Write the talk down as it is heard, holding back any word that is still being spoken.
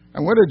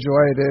And what a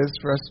joy it is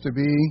for us to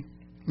be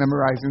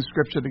memorizing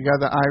Scripture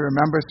together. I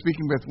remember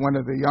speaking with one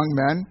of the young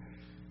men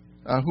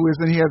who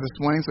isn't here this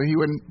morning, so he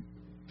wouldn't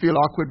feel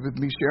awkward with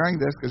me sharing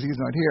this because he's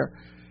not here.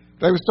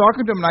 But I was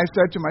talking to him, and I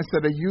said to him,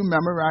 are you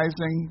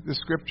memorizing the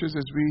Scriptures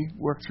as we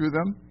work through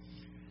them?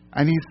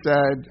 And he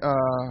said,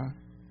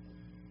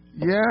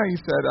 yeah. He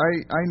said,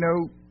 I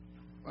know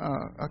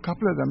a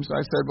couple of them. So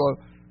I said, well,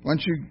 why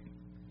don't you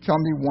tell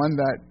me one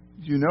that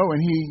you know?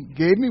 And he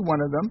gave me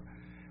one of them.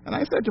 And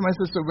I said to my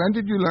sister, when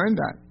did you learn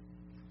that?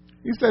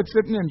 He said,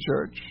 sitting in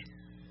church.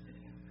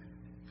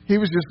 He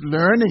was just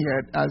learning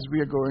it as we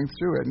are going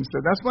through it. And so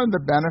that's one of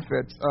the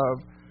benefits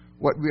of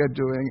what we are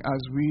doing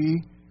as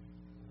we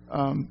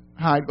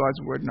hide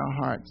God's Word in our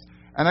hearts.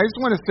 And I just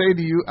want to say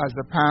to you as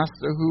a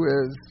pastor who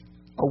is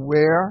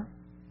aware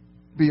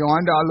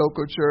beyond our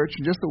local church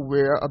and just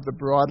aware of the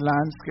broad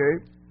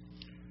landscape,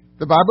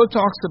 the Bible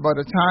talks about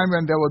a time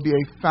when there will be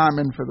a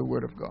famine for the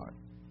Word of God.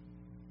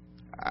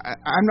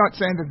 I'm not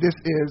saying that this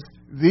is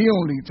the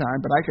only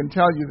time, but I can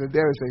tell you that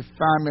there is a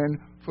famine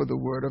for the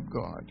Word of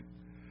God.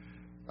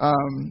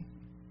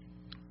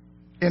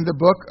 In the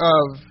book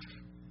of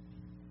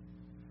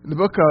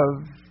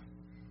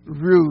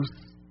Ruth,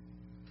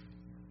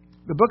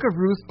 the book of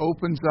Ruth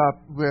opens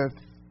up with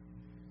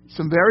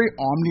some very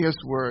ominous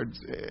words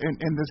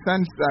in the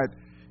sense that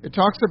it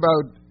talks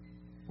about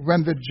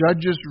when the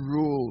judges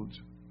ruled,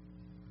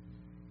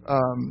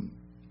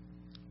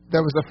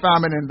 there was a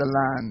famine in the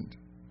land.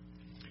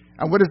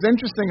 And what is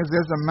interesting is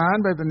there's a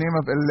man by the name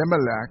of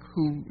Elimelech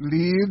who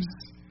leaves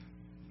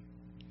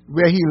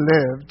where he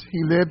lived.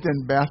 He lived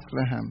in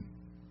Bethlehem.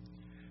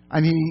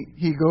 And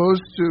he goes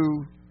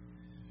to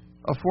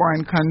a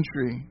foreign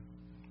country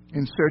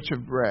in search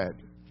of bread.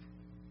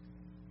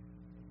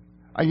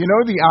 You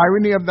know, the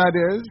irony of that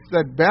is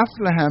that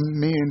Bethlehem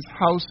means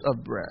house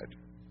of bread.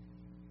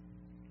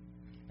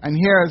 And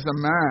here is a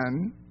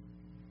man,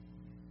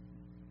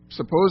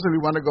 supposedly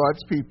one of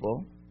God's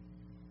people,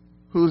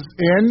 who's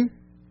in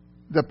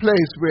the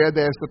place where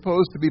there's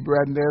supposed to be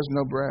bread and there's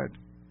no bread.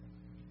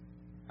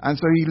 And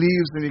so he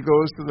leaves and he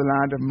goes to the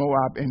land of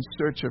Moab in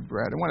search of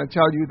bread. I want to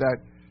tell you that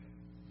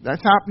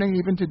that's happening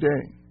even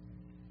today.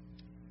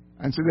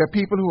 And so there are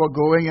people who are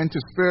going into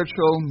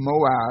spiritual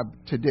Moab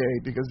today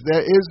because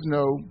there is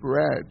no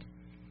bread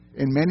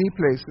in many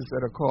places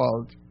that are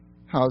called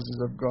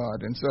houses of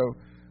God. And so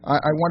I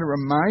want to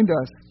remind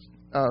us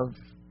of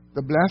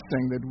the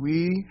blessing that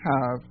we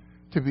have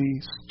to be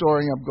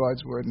storing up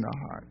God's Word in our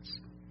hearts.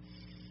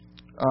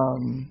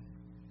 I'm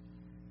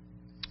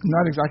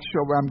not exactly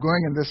sure where I'm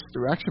going in this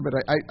direction, but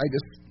I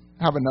just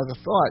have another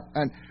thought.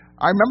 And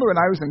I remember when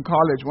I was in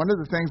college, one of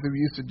the things that we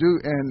used to do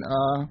in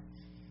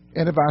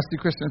InterVarsity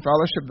Christian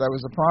Fellowship that I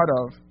was a part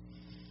of,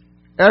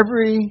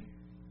 every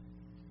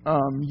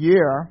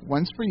year,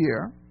 once per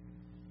year,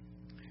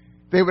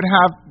 they would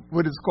have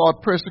what is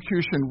called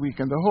Persecution Week.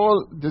 And the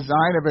whole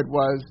design of it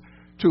was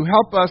to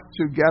help us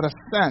to get a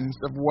sense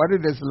of what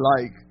it is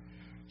like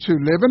to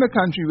live in a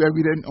country where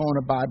we didn't own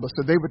a Bible.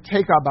 So they would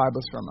take our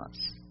Bibles from us.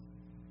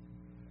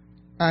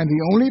 And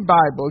the only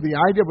Bible, the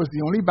idea was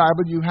the only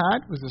Bible you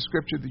had was the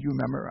Scripture that you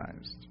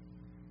memorized.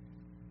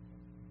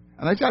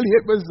 And I tell you,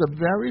 it was a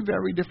very,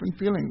 very different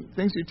feeling.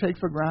 Things you take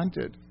for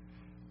granted.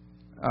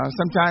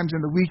 Sometimes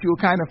in the week you'll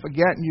kind of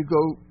forget and you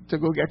go to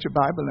get your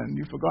Bible and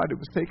you forgot it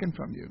was taken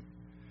from you.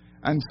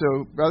 And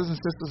so, brothers and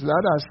sisters,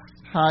 let us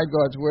hide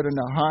God's Word in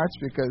our hearts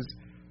because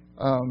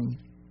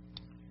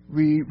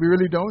we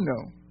really don't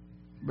know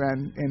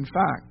when, in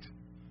fact,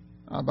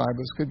 our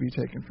Bibles could be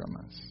taken from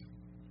us.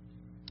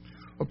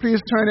 Well,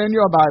 please turn in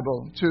your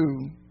Bible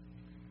to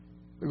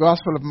the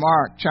Gospel of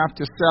Mark,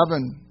 chapter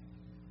 7.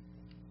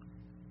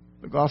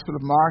 The Gospel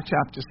of Mark,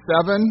 chapter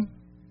 7.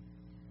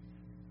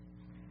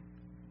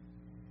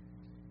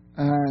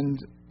 And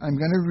I'm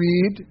going to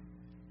read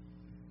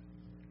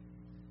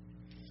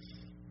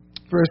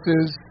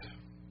verses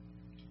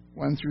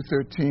 1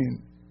 through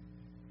 13.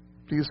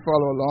 Please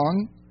follow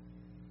along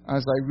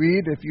as I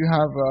read. If you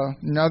have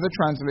another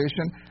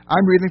translation,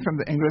 I'm reading from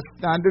the English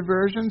Standard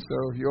Version,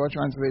 so if your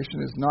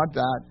translation is not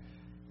that,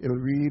 it'll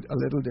read a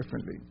little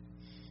differently.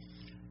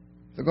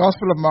 The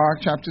Gospel of Mark,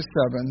 chapter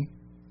 7,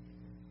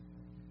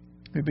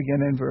 we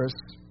begin in verse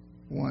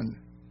 1.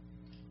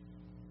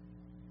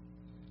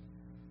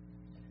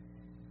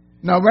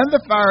 Now when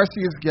the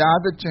Pharisees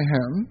gathered to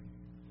him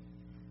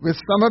with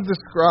some of the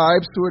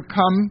scribes who had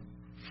come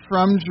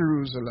from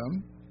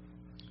Jerusalem,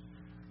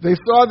 they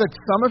saw that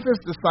some of his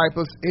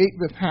disciples ate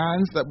with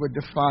hands that were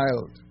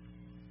defiled,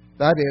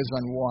 that is,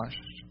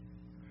 unwashed.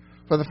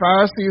 For the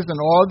Pharisees and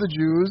all the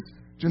Jews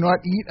do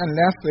not eat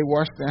unless they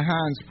wash their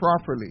hands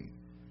properly,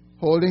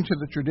 holding to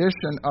the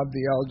tradition of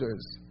the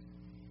elders.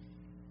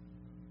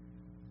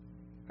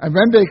 And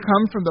when they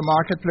come from the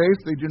marketplace,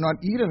 they do not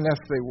eat unless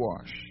they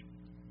wash.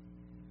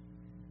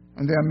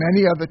 And there are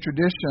many other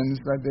traditions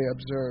that they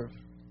observe,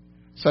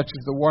 such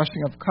as the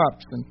washing of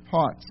cups and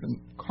pots and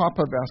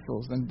copper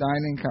vessels and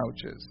dining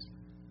couches.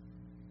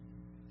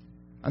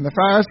 And the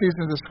Pharisees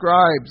and the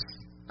scribes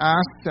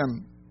asked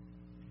him,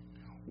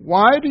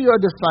 "Why do your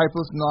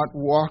disciples not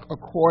walk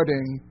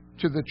according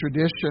to the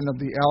tradition of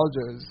the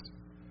elders,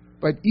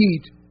 but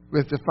eat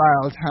with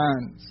defiled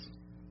hands.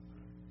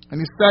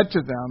 And he said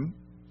to them,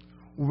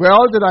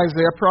 Well did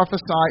Isaiah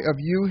prophesy of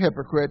you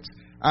hypocrites,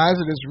 as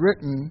it is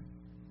written,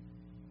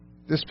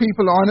 This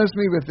people honors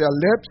me with their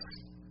lips,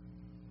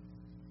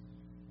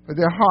 but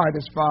their heart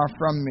is far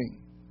from me.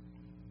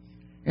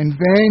 In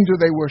vain do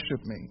they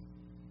worship me,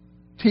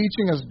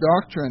 teaching as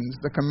doctrines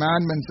the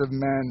commandments of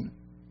men.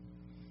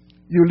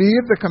 You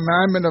leave the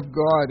commandment of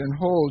God and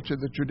hold to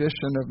the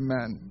tradition of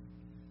men.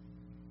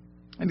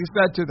 And he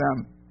said to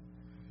them,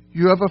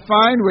 You have a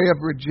fine way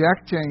of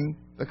rejecting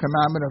the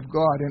commandment of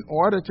God in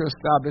order to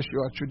establish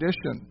your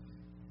tradition.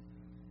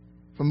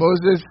 For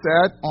Moses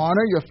said,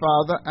 Honor your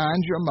father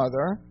and your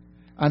mother,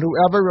 and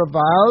whoever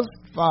reviles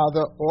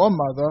father or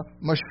mother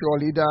must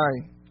surely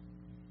die.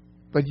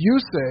 But you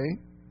say,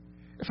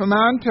 If a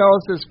man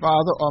tells his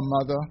father or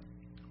mother,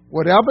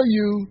 Whatever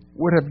you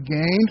would have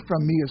gained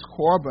from me is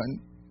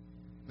Corban,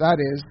 that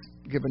is,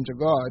 given to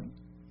God,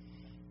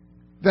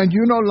 then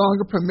you no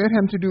longer permit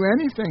him to do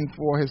anything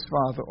for his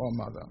father or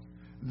mother,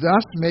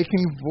 thus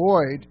making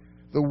void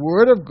the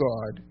word of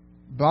God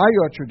by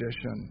your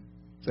tradition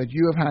that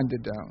you have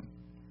handed down.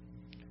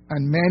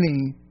 And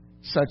many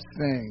such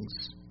things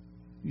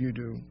you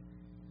do.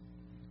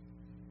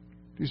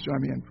 Please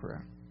join me in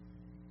prayer.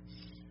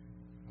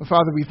 Well,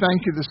 Father, we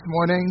thank you this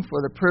morning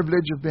for the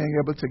privilege of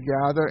being able to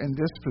gather in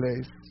this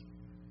place.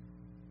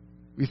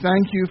 We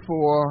thank you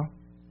for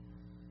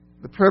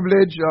the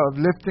privilege of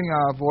lifting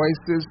our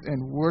voices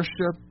in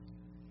worship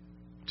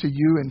to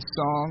you in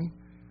song.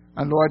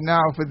 And Lord,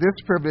 now for this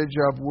privilege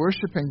of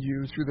worshiping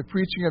you through the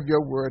preaching of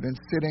your word and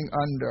sitting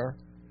under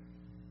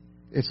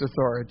its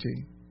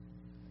authority.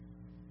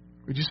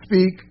 Would you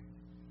speak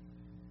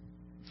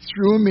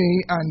through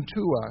me and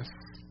to us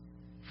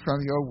from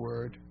your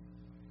word?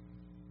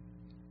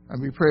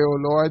 And we pray, O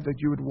Lord, that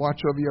you would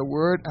watch over your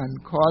word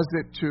and cause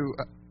it to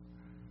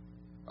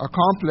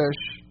accomplish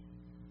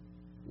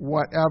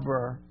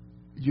whatever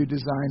you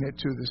design it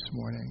to this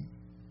morning.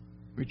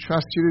 We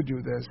trust you to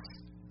do this.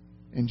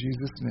 In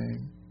Jesus'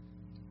 name,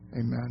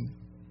 amen.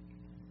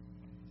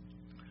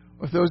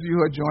 With those of you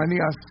who are joining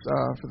us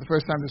for the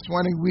first time this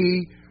morning,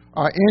 we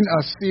are in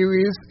a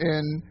series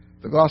in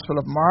the Gospel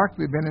of Mark.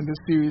 We've been in this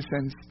series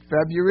since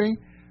February,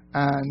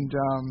 and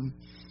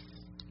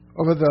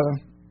over the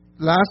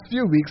last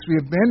few weeks, we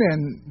have been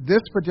in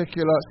this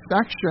particular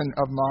section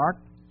of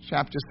Mark,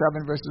 chapter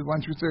 7, verses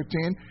 1 through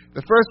 13.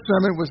 The first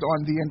sermon was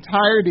on the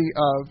entirety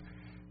of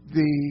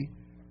the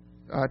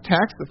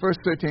text, the first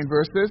 13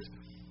 verses.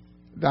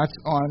 That's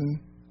on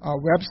our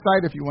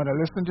website if you want to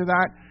listen to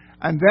that.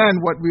 And then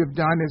what we've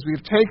done is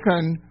we've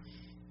taken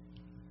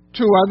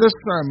two other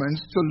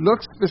sermons to look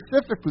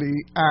specifically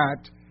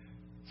at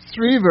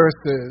three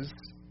verses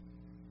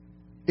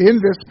in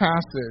this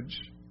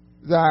passage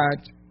that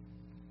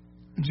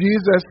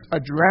Jesus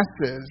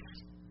addresses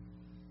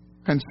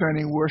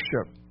concerning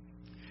worship.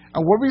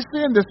 And what we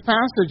see in this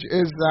passage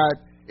is that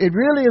it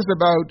really is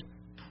about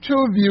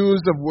two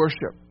views of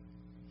worship.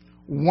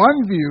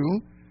 One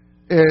view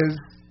is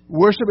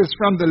worship is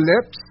from the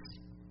lips,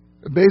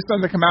 based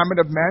on the commandment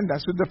of men.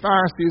 That's what the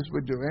Pharisees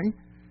were doing.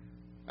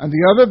 And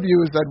the other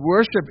view is that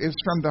worship is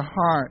from the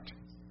heart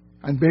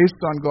and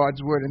based on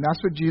God's word. And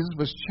that's what Jesus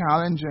was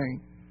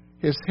challenging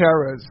his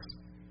hearers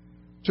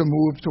to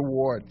move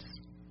towards.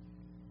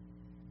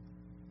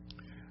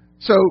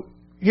 So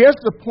here's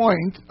the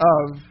point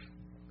of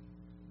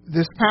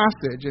this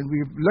passage, and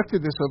we've looked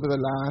at this over the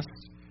last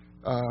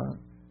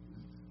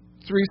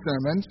three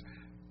sermons.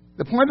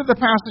 The point of the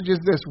passage is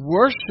this: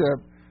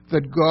 worship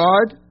that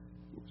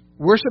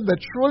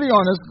truly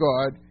honors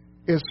God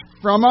is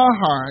from our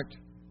heart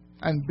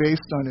and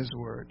based on his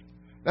word.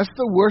 That's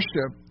the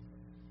worship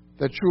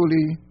that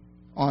truly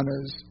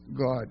honors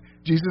God.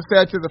 Jesus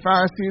said to the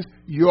Pharisees,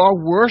 your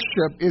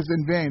worship is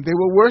in vain. They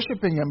were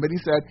worshiping him, but he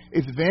said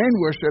it's vain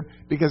worship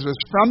because it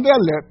was from their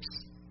lips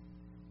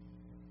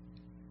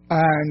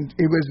and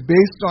it was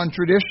based on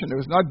tradition. It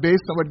was not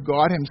based on what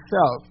God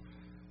himself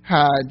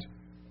had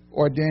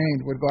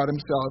ordained, what God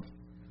himself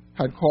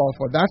had called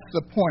for. That's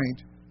the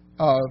point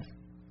of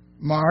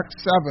Mark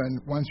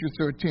 7, 1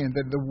 through 13,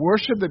 that the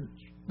worship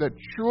that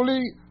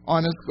truly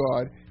honors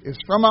God is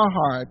from our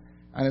heart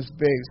and is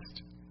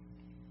based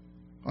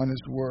on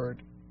his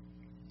word.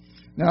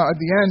 Now, at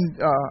the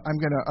end, I'm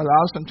going to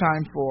allow some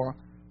time for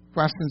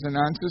questions and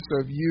answers.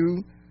 So if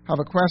you have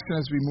a question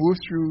as we move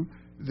through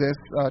this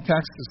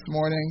text this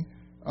morning,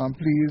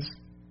 please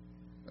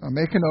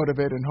make a note of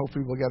it, and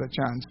hopefully we'll get a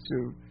chance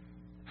to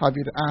have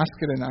you to ask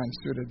it and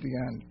answer it at the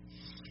end.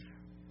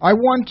 I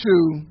want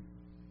to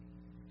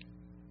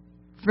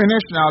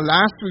finish now.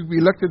 Last week we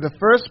looked at the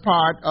first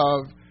part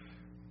of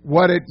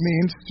what it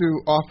means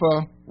to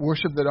offer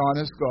worship that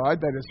honors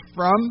God, that is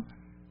from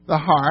the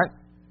heart.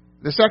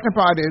 The second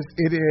part is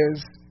it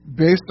is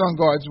based on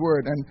God's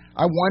word, and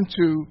I want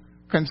to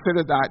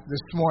consider that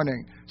this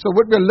morning. So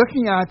what we're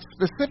looking at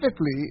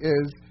specifically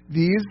is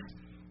these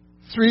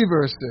three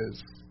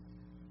verses.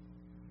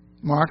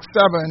 Mark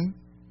 7,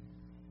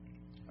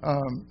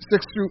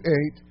 6 through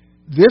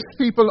 8. This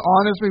people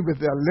honors me with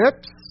their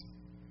lips,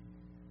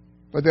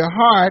 but their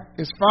heart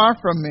is far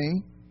from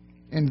me.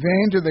 In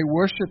vain do they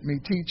worship me,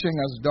 teaching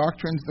as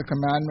doctrines the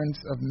commandments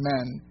of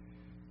men.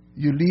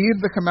 You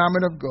leave the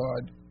commandment of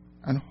God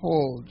and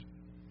hold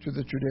to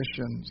the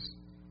traditions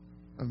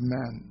of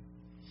men.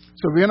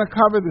 So we're going to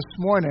cover this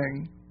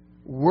morning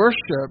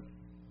worship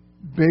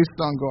based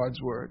on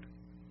God's Word.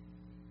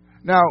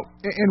 Now,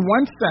 in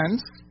one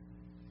sense,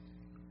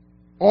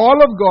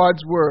 all of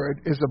God's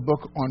Word is a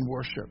book on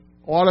worship.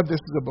 All of this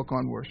is a book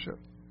on worship.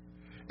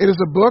 It is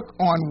a book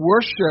on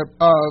worship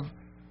of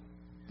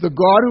the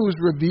God who has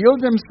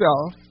revealed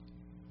himself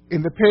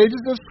in the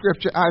pages of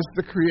Scripture as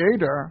the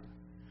Creator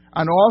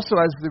and also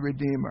as the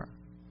Redeemer.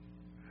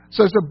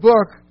 So it's a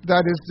book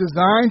that is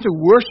designed to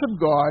worship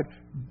God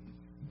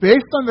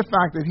based on the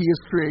fact that He is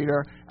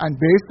Creator and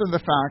based on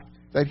the fact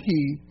that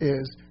He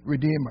is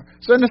Redeemer.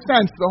 So in a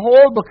sense, the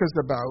whole book is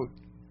about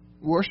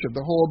worship.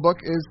 The whole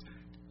book is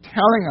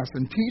telling us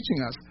and teaching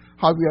us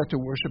how we are to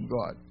worship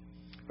God.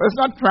 But it's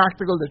not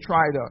practical to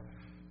try to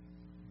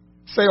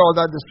say all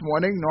that this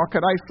morning, nor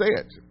could I say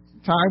it.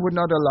 Time would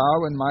not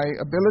allow, and my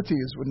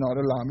abilities would not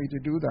allow me to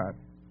do that.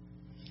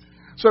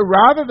 So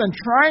rather than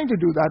trying to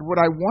do that, what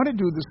I want to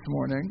do this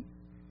morning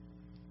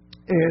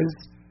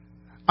is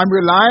I'm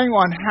relying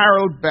on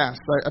Harold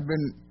Best. I've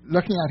been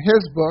looking at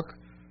his book,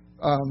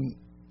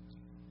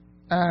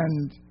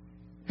 and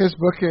his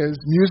book is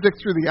Music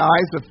Through the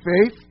Eyes of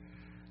Faith.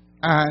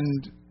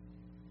 And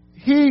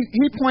he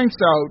points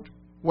out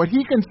what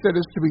he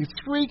considers to be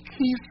 3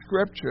 key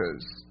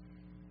scriptures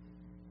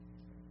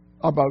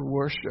about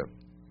worship.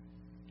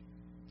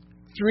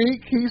 3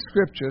 key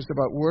scriptures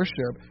about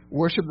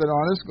worship that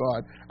honors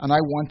God, and I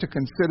want to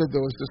consider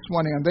those this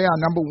morning. And they are,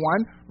 number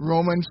 1,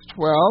 Romans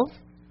 12,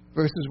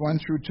 verses 1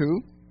 through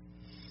 2.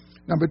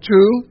 Number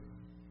 2,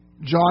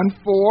 John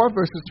 4,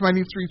 verses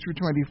 23 through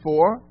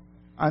 24.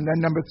 And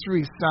then number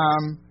 3,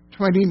 Psalm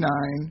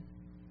 29,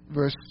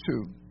 verse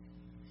 2.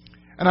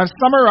 And I've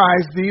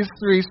summarized these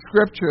 3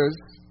 scriptures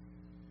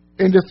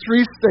into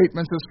 3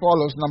 statements as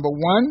follows. Number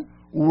 1,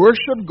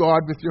 worship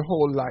God with your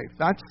whole life.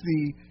 That's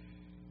the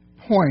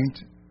point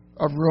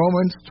of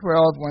Romans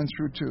 12, 1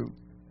 through 2.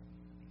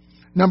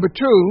 Number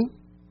 2,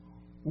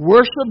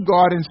 worship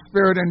God in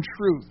spirit and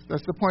truth.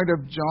 That's the point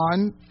of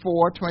John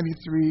 4,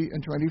 23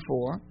 and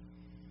 24.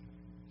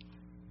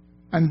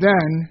 And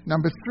then,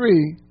 number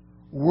 3,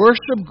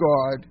 worship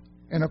God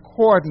in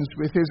accordance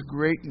with His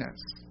greatness.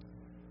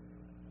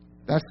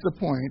 That's the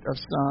point of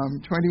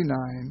Psalm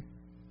 29,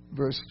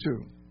 verse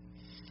 2.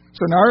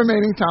 So in our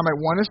remaining time, I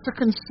want us to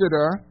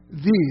consider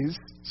these,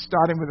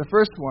 starting with the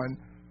first one,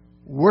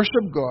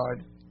 worship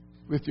God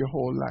with your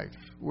whole life.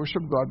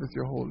 Worship God with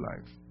your whole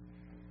life.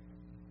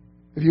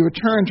 If you would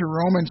turn to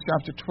Romans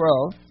chapter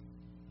 12,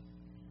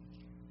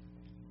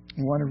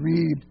 you want to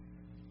read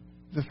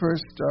the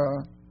first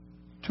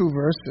 2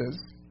 verses.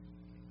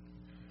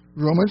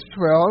 Romans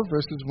 12,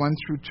 verses 1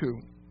 through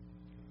 2.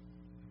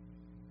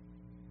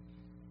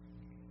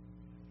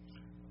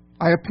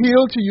 I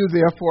appeal to you,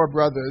 therefore,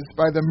 brothers,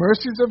 by the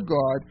mercies of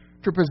God,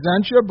 to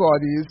present your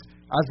bodies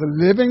as a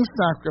living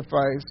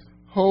sacrifice,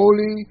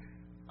 holy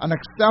and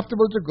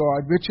acceptable to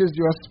God, which is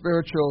your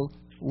spiritual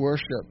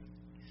worship.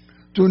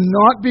 Do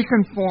not be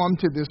conformed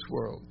to this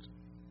world,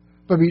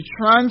 but be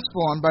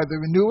transformed by the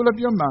renewal of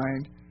your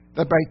mind,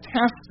 that by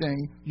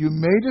testing you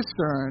may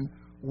discern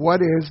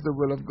what is the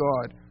will of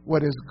God,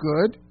 what is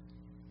good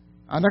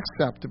and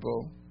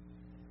acceptable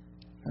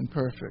and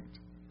perfect.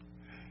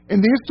 In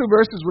these 2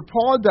 verses, what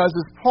Paul does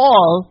is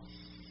Paul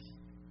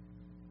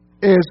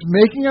is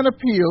making an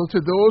appeal to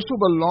those who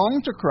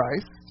belong to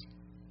Christ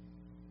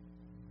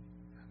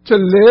to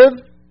live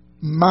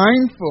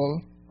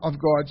mindful of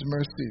God's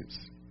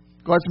mercies.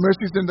 God's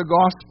mercies in the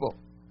gospel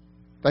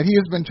that he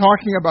has been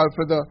talking about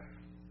for the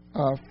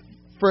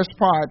first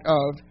part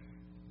of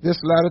this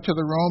letter to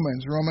the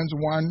Romans, Romans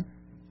 1,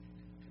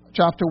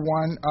 chapter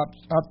 1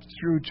 up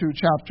through to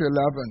chapter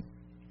 11.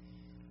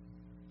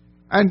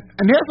 And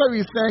here's what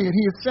he's saying.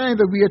 He is saying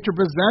that we are to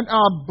present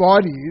our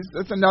bodies,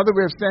 that's another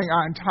way of saying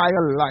our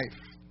entire life.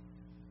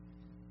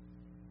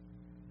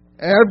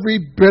 Every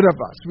bit of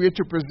us, we are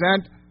to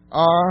present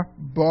our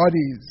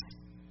bodies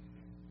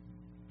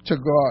to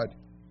God.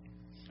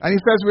 And he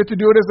says we're to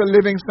do it as a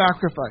living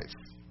sacrifice.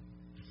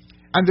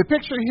 And the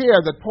picture here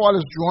that Paul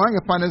is drawing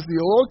upon is the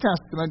Old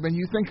Testament. When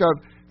you think of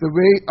the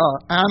way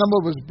an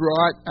animal was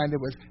brought and it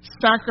was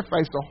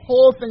sacrificed, the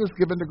whole thing is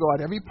given to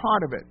God, every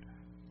part of it.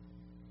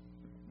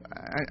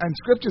 And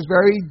Scripture is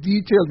very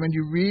detailed when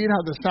you read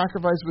how the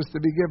sacrifice was to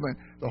be given.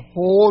 The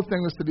whole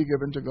thing was to be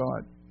given to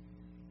God.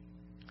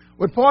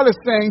 What Paul is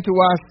saying to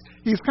us,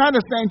 he's kind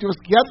of saying to us,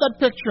 get that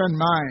picture in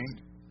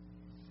mind.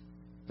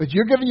 That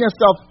you're giving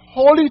yourself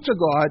wholly to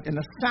God in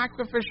a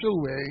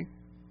sacrificial way,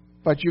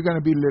 but you're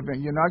going to be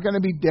living. You're not going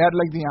to be dead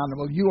like the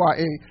animal. You are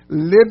a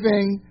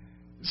living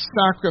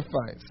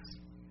sacrifice.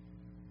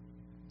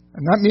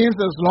 And that means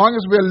that as long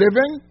as we're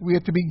living, we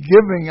are to be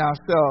giving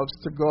ourselves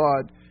to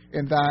God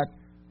in that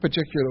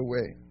particular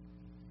way.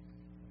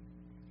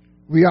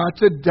 We are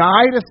to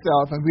die to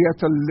self and we are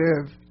to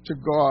live to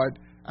God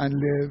and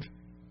live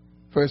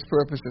for His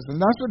purposes.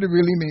 And that's what it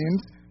really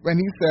means when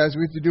He says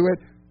we're to do it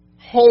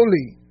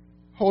holy.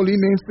 Holy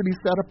means to be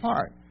set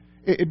apart.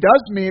 It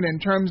does mean in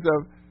terms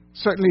of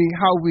certainly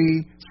how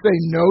we say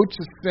no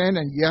to sin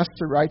and yes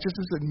to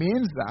righteousness. It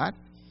means that.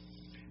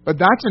 But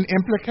that's an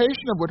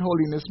implication of what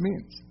holiness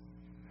means.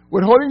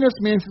 What holiness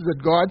means is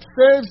that God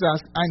saves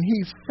us and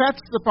He sets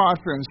us apart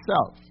for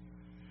Himself.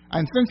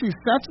 And since He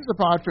sets us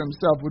apart for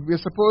Himself, what we're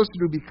supposed to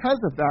do because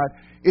of that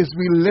is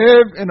we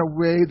live in a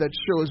way that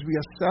shows we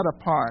are set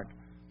apart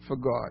for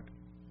God.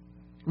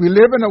 We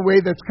live in a way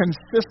that's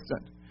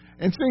consistent.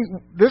 And see,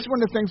 this is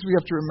one of the things we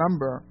have to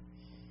remember.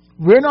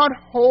 We're not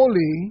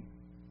holy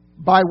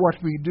by what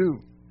we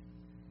do.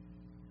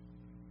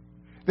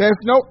 There's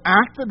no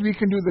act that we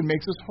can do that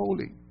makes us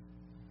holy.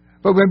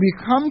 But when we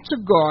come to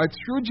God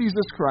through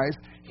Jesus Christ,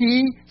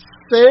 He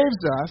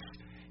saves us.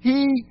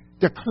 He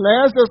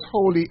declares us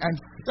holy and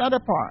set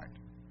apart.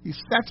 He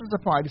sets us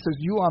apart. He says,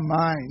 you are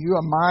mine. You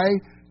are my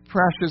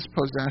precious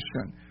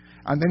possession.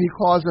 And then He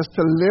calls us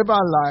to live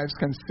our lives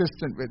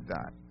consistent with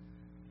that.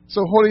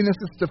 So holiness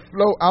is to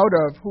flow out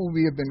of who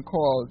we have been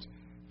called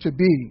to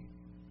be.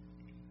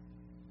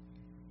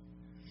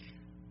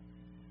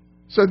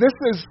 So this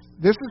is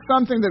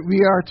something that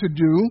we are to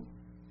do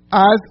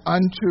as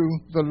unto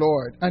the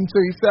Lord. And so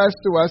He says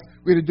to us,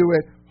 we're to do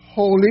it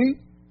holy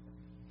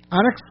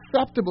and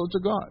acceptable to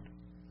God.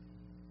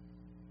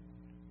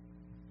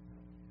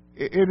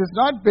 It is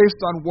not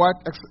based on what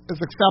is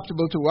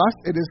acceptable to us.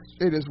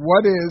 It is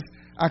what is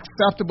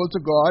acceptable to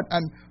God.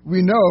 And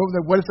we know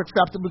that what is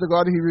acceptable to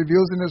God, He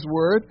reveals in His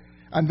Word.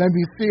 And then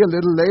we see a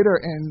little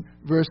later in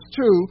verse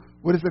 2,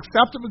 what is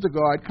acceptable to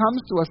God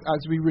comes to us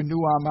as we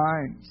renew our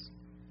minds.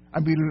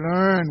 And we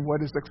learn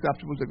what is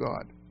acceptable to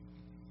God.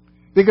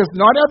 Because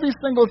not every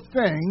single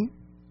thing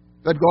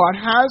that God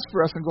has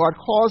for us and God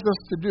calls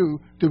us to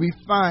do we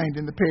find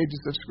in the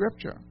pages of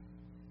Scripture.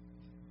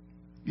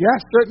 Yes,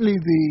 certainly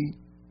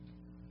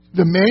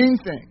the main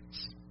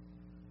things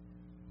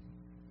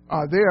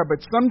are there,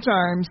 but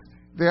sometimes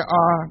there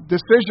are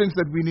decisions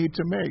that we need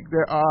to make.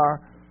 There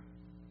are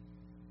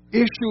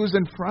issues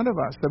in front of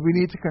us that we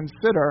need to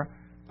consider,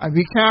 and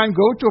we can't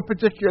go to a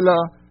particular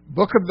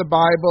book of the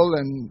Bible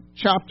and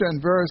chapter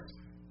and verse,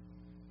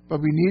 but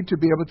we need to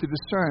be able to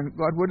discern,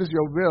 God, what is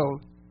your will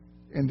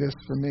in this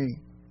for me?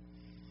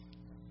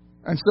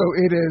 And so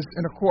it is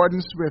in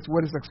accordance with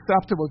what is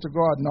acceptable to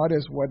God, not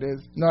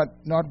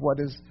what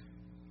is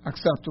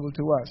acceptable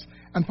to us.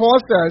 And Paul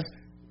says,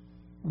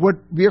 what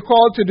we are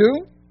called to do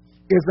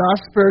is our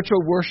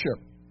spiritual worship.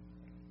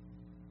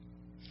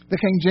 The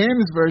King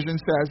James Version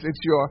says it's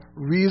your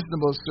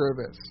reasonable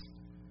service.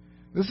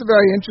 This is a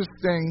very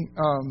interesting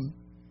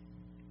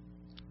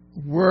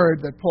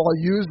word that Paul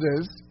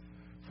uses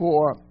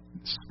for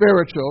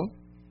spiritual,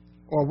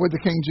 or what the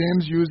King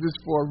James uses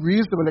for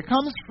reasonable. It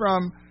comes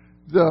from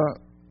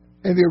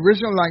in the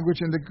original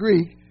language, in the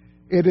Greek,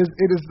 it is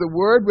the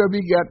word where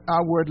we get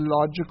our word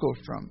logical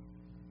from.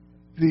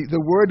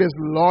 The word is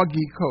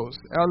logikos,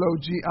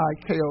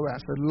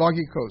 Logikos,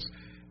 logikos.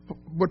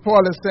 What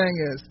Paul is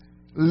saying is,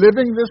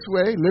 living this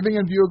way, living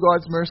in view of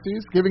God's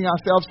mercies, giving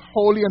ourselves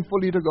wholly and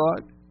fully to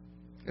God,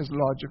 is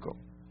logical.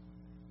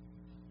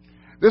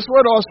 This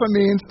word also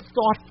means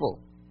thoughtful.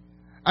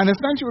 And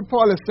essentially what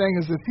Paul is saying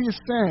is that he's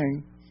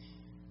saying,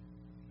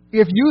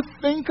 if you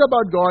think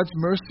about God's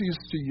mercies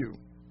to you,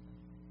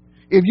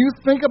 if you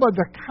think about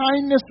the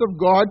kindness of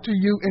God to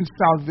you in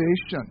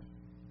salvation,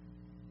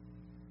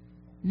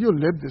 you'll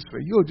live this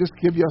way. You'll just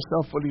give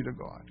yourself fully to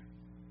God.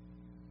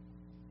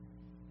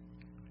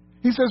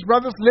 He says,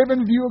 brothers, live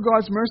in view of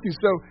God's mercy.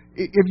 So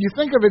if you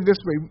think of it this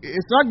way,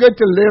 it's not good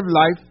to live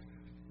life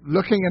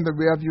looking in the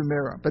rearview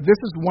mirror. But this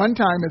is one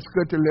time it's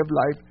good to live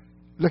life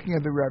looking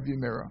in the rearview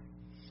mirror.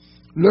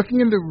 Looking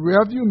in the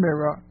rearview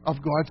mirror of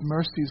God's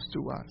mercies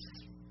to us.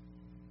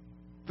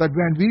 That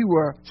when we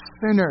were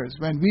sinners,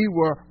 when we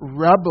were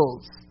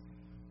rebels,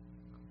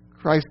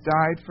 Christ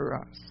died for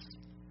us.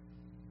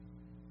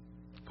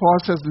 Paul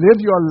says,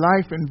 live your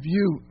life in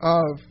view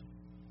of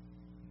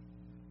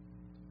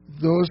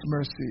those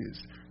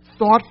mercies.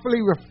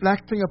 Thoughtfully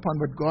reflecting upon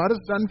what God has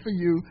done for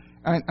you.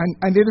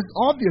 And it is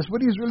obvious.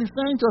 What he's really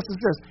saying to us is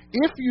this.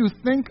 If you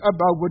think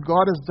about what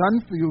God has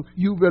done for you,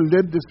 you will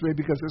live this way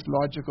because it's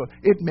logical.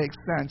 It makes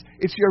sense.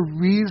 It's your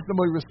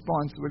reasonable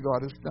response to what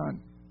God has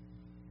done.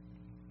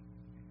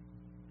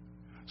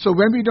 So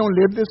when we don't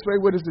live this way,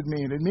 what does it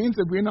mean? It means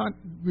that we're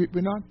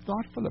not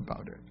thoughtful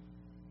about it.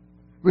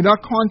 We're not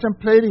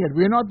contemplating it.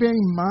 We're not being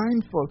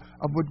mindful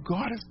of what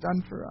God has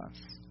done for us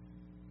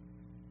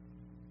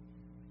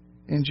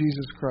in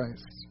Jesus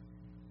Christ.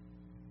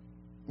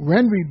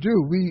 When we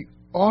do, we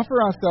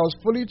offer ourselves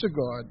fully to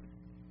God.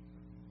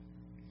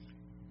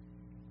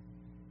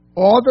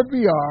 All that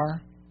we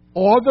are,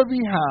 all that we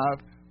have,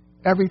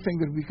 everything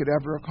that we could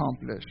ever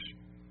accomplish,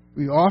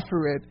 we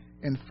offer it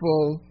in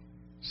full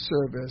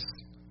service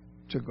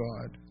to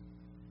God.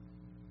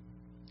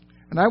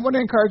 And I want to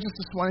encourage us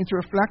this morning to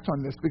reflect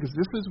on this, because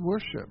this is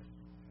worship.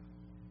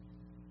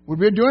 What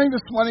we're doing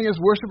this morning is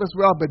worship as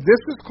well, but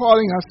this is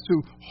calling us to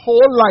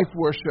whole life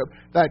worship,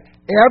 that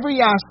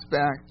every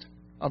aspect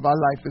of our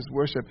life is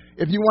worship.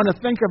 If you want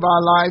to think of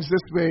our lives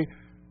this way,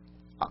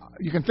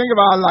 you can think of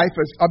our life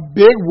as a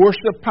big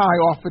worship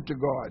pie offered to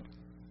God.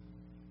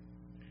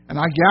 And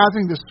our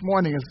gathering this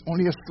morning is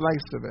only a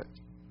slice of it.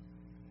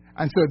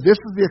 And so this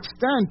is the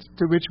extent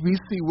to which we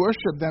see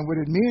worship, then what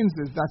it means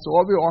is that's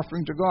all we're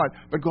offering to God.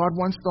 But God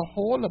wants the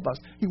whole of us.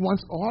 He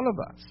wants all of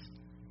us.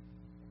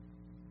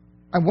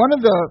 And one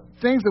of the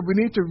things that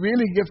we need to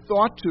really give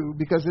thought to,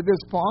 because it is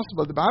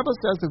possible, the Bible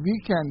says that we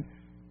can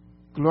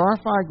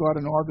glorify God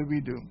in all that we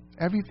do.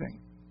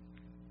 Everything.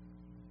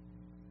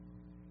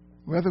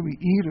 Whether we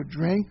eat or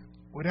drink,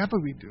 whatever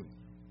we do,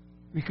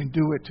 we can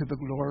do it to the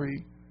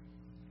glory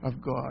of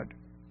God.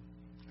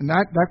 And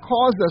that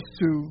calls us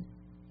to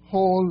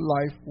whole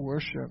life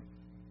worship.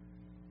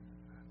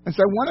 And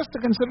so I want us to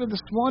consider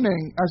this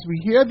morning, as we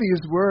hear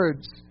these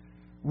words,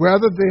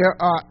 whether there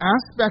are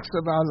aspects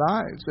of our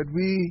lives that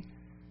we,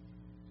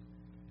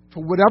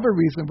 for whatever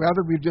reason,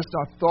 whether we've just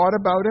not thought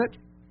about it,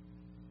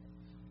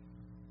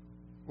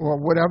 or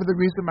whatever the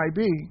reason might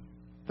be,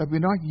 that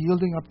we're not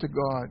yielding up to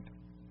God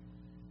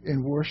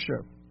in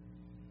worship.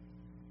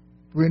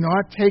 We're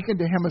not taken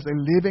to Him as a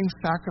living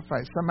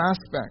sacrifice, some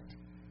aspect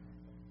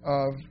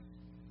of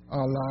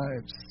our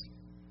lives.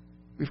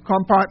 We've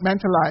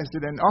compartmentalized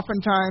it, and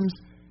oftentimes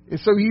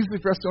it's so easy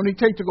for us to only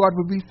take to God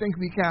what we think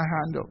we can't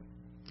handle,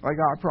 like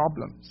our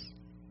problems,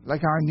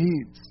 like our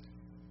needs.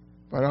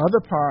 But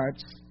other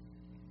parts,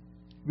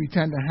 we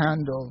tend to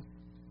handle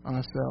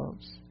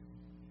ourselves.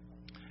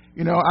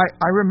 You know,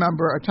 I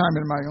remember a time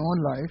in my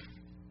own life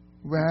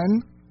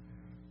when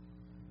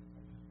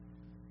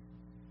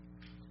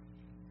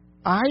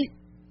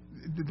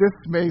this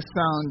may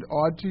sound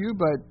odd to you,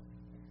 but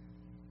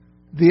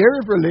the area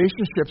of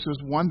relationships was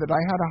one that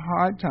I had a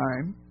hard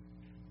time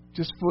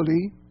just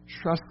fully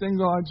trusting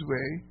God's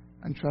way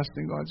and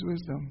trusting God's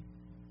wisdom.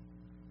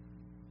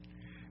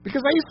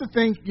 Because I used to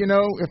think, you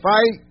know, if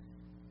I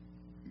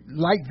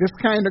like this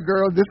kind of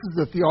girl, this is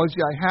the theology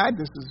I had,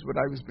 this is what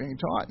I was being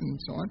taught, and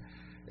so on.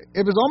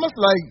 It was almost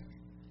like,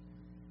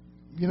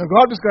 you know,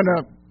 God was going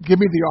to give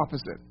me the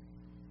opposite.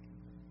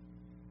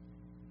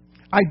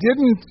 I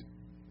didn't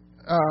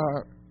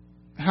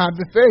have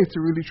the faith to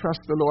really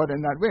trust the Lord in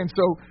that way. And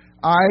so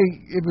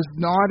it was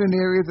not an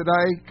area that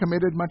I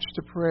committed much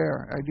to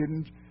prayer.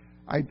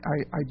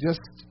 I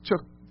just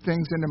took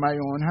things into my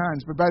own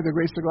hands. But by the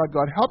grace of God,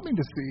 God helped me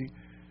to see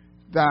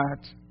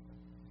that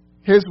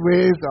His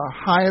ways are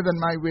higher than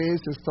my ways,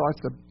 His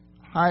thoughts are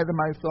higher than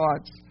my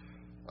thoughts.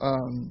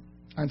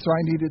 And so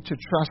I needed to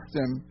trust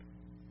Him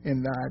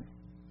in that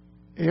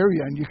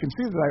area. And you can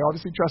see that I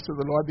obviously trusted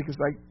the Lord because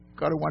I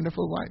got a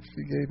wonderful wife.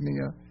 He gave me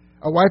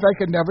a wife I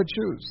could never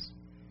choose.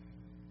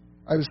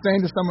 I was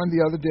saying to someone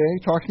the other day,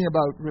 talking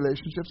about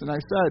relationships, and I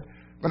said,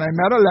 when I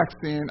met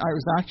Alexine, I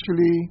was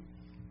actually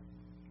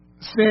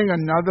seeing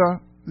another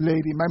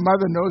lady. My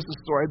mother knows the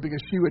story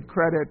because she would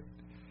credit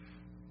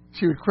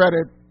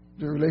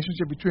the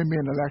relationship between me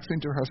and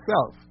Alexine to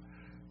herself.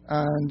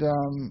 And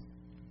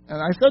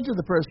I said to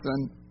the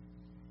person,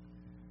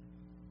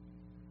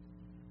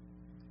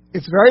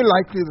 it's very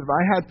likely that if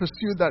I had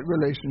pursued that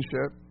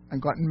relationship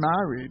and gotten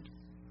married,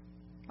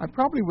 I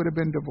probably would have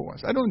been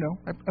divorced. I don't know,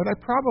 but I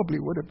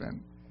probably would have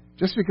been.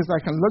 Just because I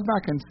can look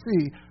back and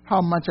see how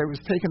much I was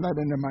taking that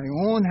into my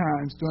own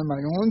hands, doing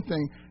my own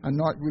thing, and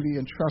not really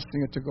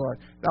entrusting it to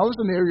God. That was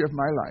an area of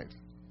my life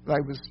that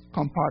I was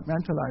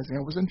compartmentalizing.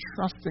 I wasn't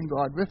trusting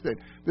God with it,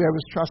 but I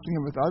was trusting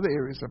Him with other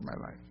areas of my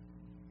life.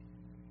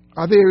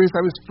 Other areas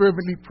I was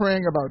fervently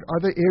praying about.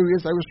 Other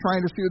areas I was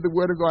trying to see what the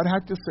Word of God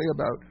had to say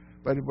about.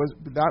 But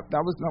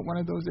that was not one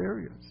of those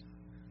areas.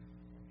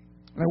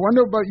 And I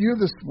wonder about you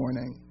this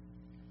morning.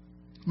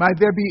 Might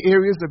there be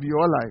areas of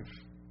your life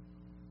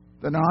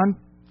that aren't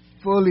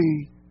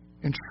fully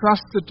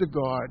entrusted to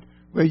God,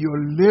 where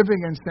you're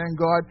living and saying,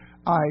 God,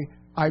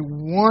 I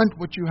want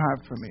what you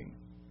have for me.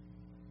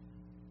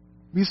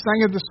 We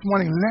sang it this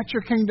morning, let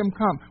your kingdom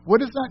come. What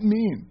does that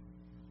mean?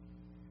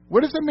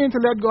 What does it mean to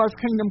let God's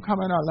kingdom come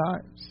in our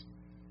lives?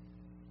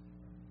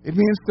 It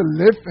means to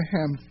live for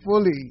Him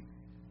fully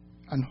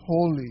and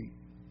wholly,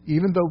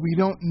 even though we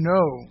don't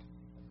know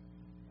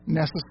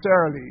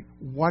necessarily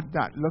what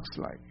that looks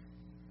like.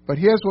 But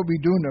here's what we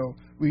do know.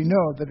 We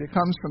know that it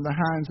comes from the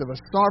hands of a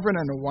sovereign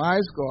and a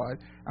wise God,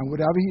 and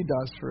whatever He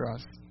does for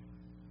us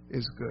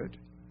is good.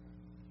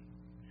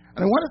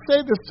 And I want to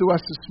say this to us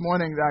this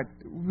morning, that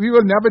we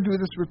will never do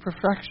this with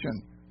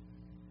perfection.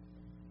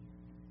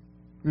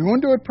 We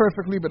won't do it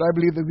perfectly, but I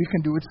believe that we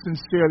can do it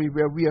sincerely,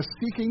 where we are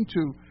seeking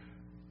to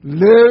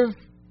live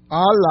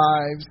our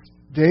lives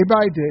day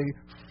by day,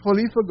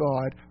 fully for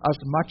God, as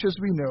much as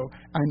we know.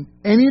 And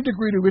any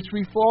degree to which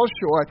we fall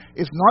short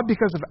is not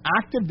because of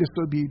active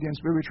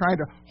disobedience, where we're trying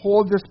to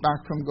hold this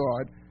back from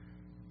God.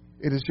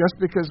 It is just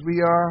because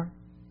we're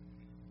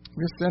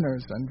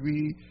sinners, and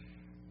we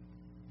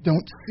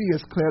don't see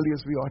as clearly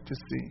as we ought to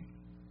see.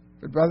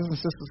 But brothers and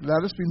sisters,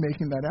 let us be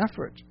making that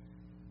effort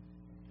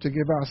to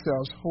give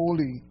ourselves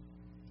wholly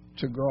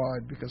to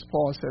God, because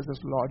Paul says it's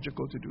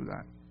logical to do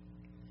that.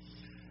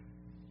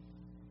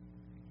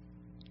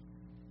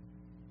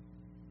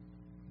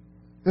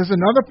 There's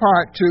another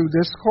part to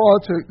this call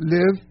to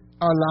live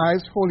our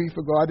lives holy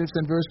for God. It's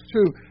in verse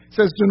 2. It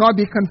says, do not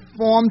be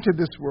conformed to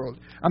this world.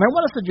 And I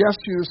want to suggest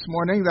to you this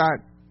morning that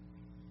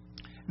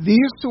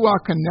these two are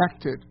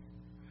connected.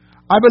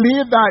 I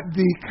believe that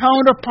the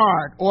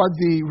counterpart or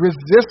the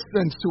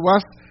resistance to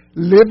us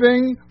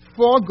living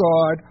for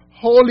God,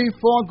 holy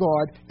for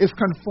God, is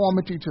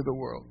conformity to the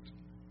world.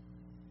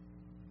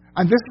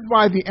 And this is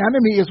why the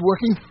enemy is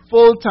working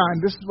full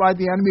time. This is why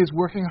the enemy is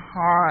working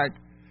hard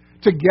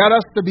to get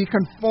us to be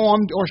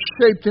conformed or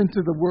shaped into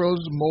the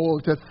world's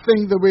mold, to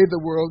think the way the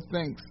world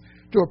thinks,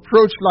 to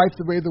approach life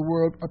the way the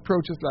world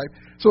approaches life.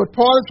 So what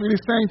Paul is really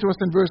saying to us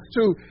in verse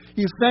 2,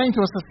 he's saying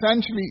to us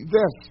essentially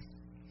this: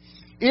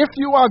 if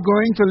you are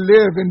going to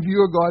live in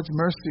view of God's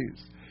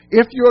mercies,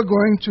 if you are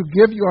going to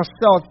give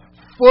yourself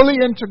fully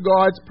into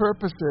God's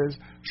purposes,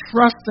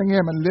 trusting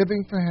Him and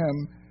living for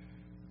Him,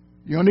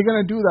 you're only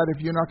going to do that if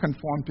you're not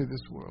conformed to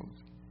this world.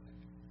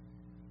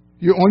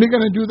 You're only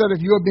going to do that if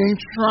you are being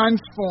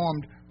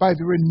transformed by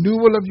the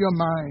renewal of your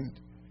mind,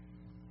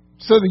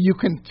 so that you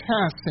can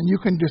test and you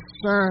can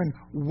discern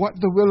what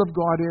the will of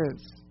God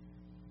is.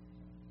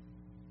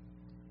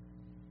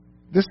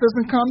 This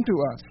doesn't come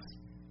to us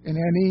in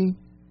any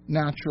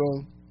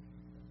natural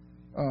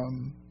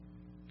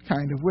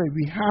kind of way.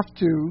 We have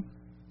to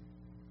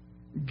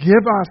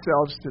give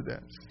ourselves to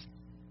this.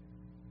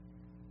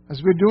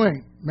 As we're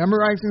doing,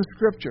 memorizing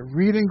Scripture,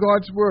 reading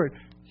God's Word,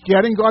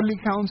 getting godly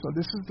counsel,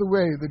 this is the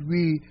way that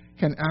we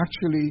can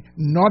actually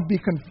not be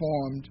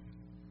conformed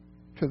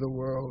to the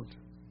world.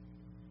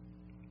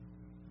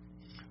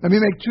 Let me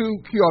make two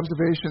key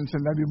observations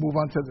and then we move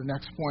on to the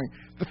next point.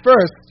 The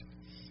first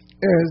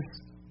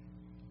is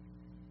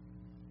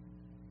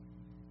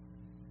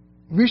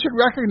we should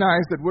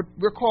recognize that what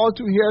we're called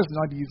to here is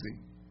not easy.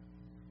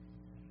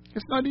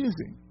 It's not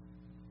easy.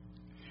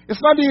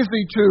 It's not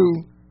easy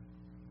to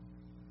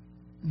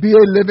be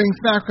a living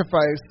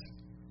sacrifice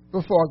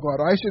before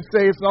God. Or I should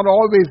say it's not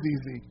always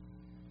easy.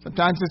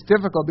 Sometimes it's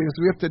difficult because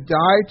we have to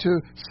die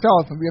to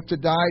self and we have to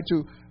die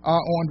to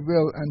our own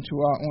will and to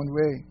our own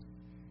way.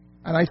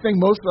 And I think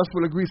most of us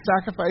will agree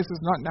sacrifice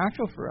is not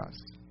natural for us.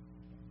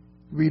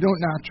 We don't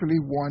naturally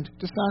want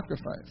to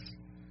sacrifice.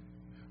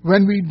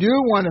 When we do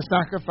want to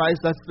sacrifice,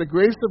 that's the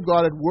grace of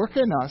God at work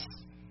in us,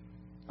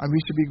 and we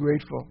should be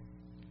grateful.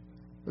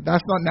 But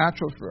that's not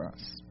natural for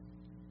us.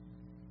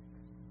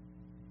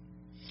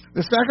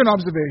 The second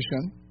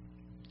observation,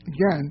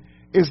 again,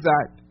 is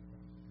that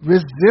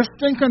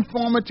resisting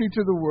conformity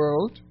to the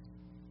world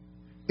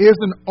is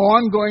an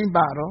ongoing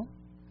battle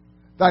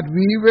that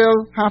we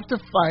will have to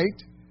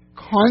fight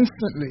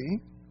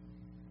constantly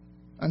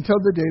until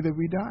the day that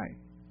we die.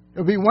 It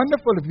would be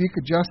wonderful if we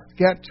could just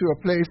get to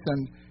a place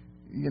and,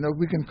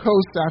 we can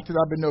coast after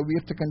that, but no, we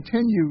have to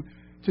continue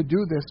to do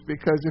this,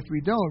 because if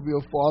we don't,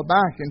 we'll fall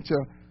back into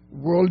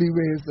worldly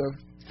ways of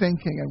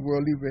thinking and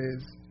worldly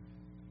ways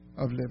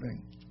of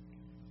living.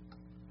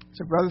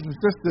 So, brothers and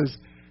sisters,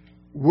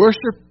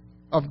 worship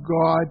of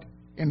God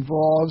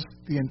involves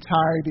the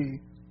entirety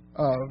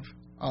of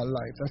our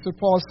lives. That's what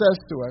Paul says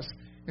to us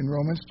in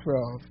Romans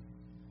 12,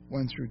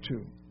 1 through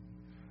 2.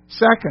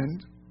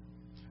 Second,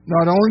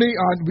 not only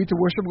are we to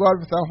worship God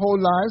with our whole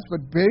lives,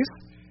 but based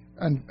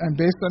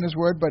on His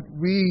Word, but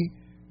we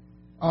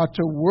are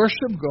to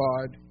worship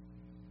God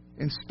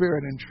in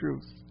spirit and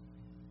truth.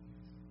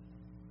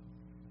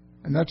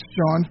 And that's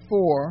John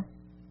 4,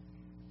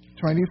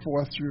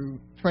 23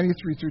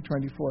 through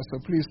 24. So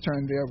please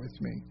turn there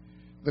with me.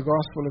 The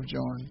Gospel of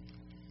John,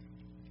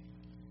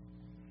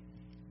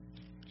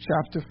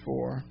 chapter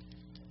 4,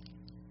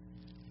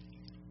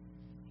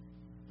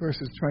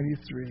 verses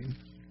 23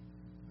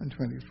 and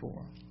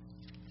 24.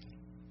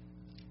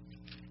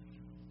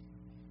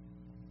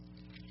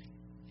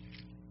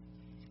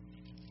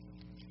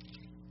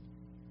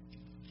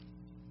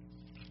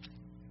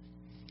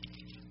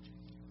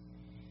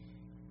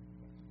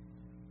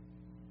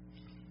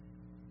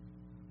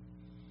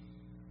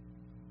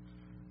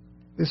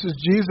 This is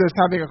Jesus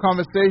having a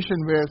conversation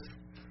with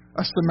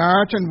a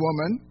Samaritan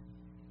woman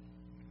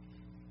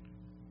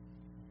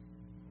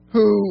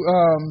who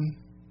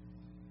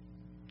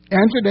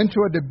entered into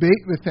a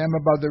debate with him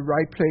about the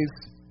right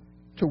place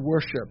to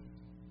worship.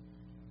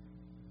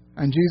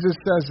 And Jesus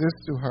says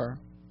this to her: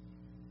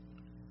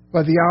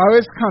 "But the hour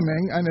is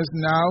coming and is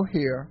now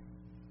here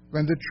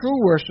when the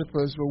true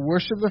worshipers will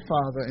worship the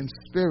Father in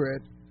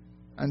spirit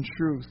and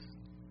truth.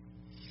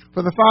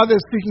 For the Father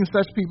is seeking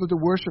such people to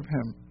worship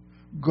Him.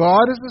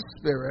 God is a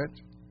spirit,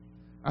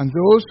 and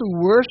those who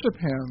worship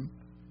Him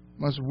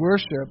must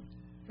worship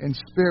in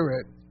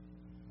spirit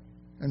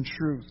and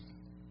truth."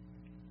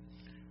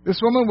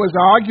 This woman was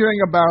arguing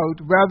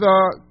about whether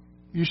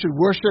you should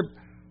worship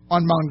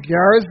on Mount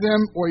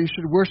Gerizim or you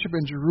should worship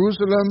in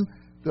Jerusalem.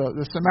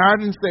 The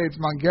Samaritans say it's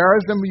Mount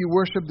Gerizim where you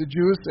worship. The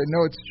Jews say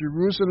no, it's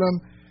Jerusalem.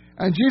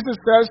 And Jesus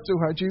says to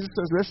her,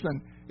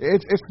 listen,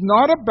 it's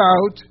not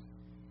about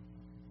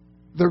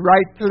the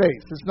right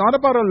place. It's not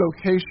about a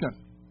location.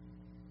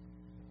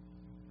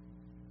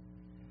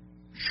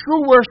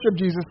 True worship,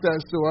 Jesus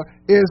says to her,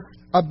 is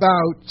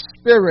about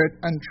spirit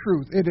and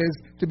truth. It is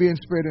to be in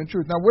spirit and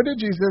truth. Now, what did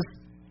Jesus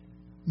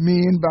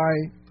mean by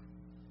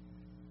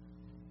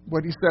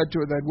what he said to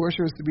her, that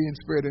worship is to be in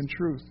spirit and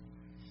truth?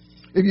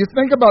 If you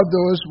think about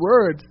those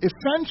words,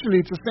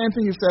 essentially it's the same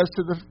thing he says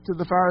to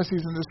the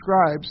Pharisees and the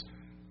scribes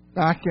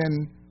back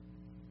in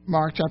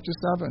Mark chapter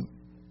 7.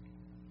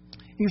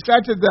 He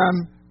said to them,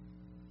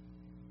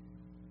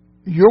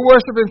 you're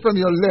worshiping from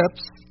your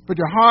lips, but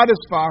your heart is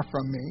far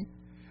from me,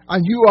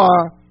 and you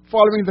are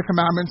following the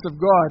commandments of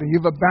God, and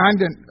you've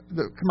abandoned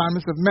the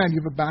commandments of men,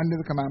 you've abandoned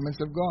the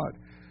commandments of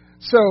God.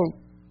 So,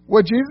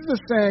 what Jesus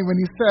is saying when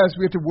he says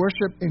we have to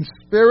worship in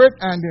spirit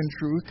and in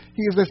truth,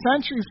 he is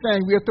essentially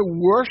saying we have to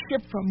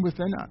worship from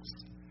within us.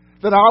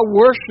 That our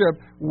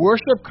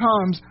worship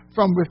comes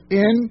from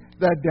within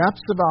the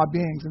depths of our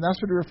beings, and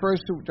that's what it refers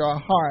to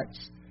our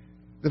hearts,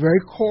 the very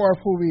core of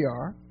who we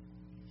are,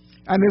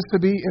 and is to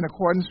be in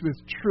accordance with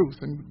truth,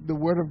 and the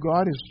Word of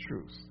God is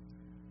truth.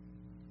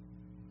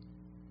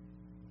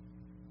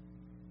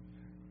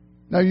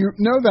 Now, you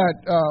know that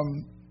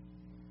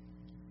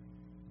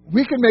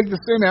we can make the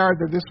same error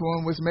that this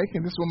woman was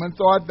making. This woman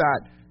thought that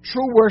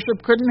true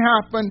worship couldn't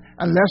happen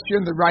unless you're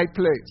in the right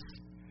place.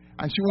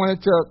 And she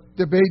wanted to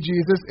debate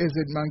Jesus. Is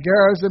it Mount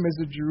Gerizim? Is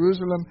it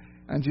Jerusalem?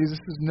 And Jesus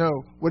says, no.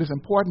 What is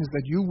important is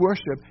that you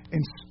worship in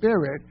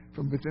spirit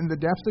from within the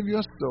depths of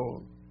your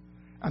soul,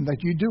 and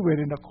that you do it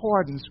in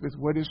accordance with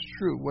what is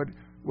true,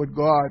 what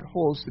God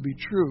holds to be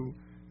true,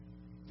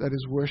 that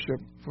is worship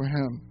for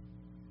Him.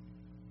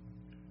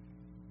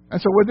 And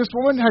so what this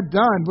woman had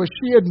done was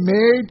she had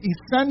made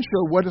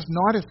essential what is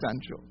not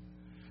essential.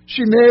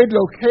 She made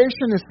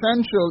location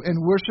essential in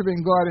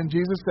worshiping God, and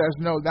Jesus says,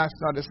 no, that's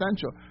not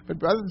essential. But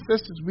brothers and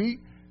sisters, we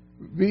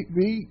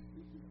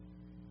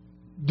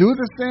do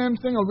the same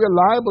thing, or we're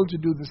liable to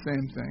do the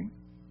same thing.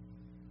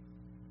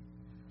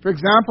 For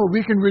example,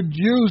 we can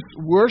reduce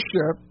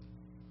worship,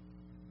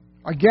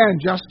 again,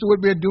 just to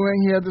what we're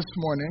doing here this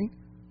morning.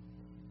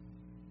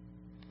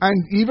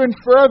 And even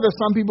further,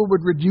 some people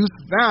would reduce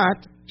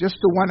that just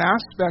to one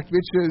aspect,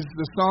 which is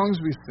the songs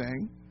we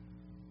sing.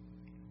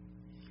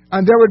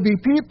 And there would be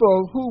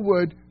people who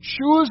would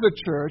choose a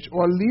church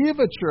or leave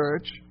a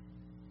church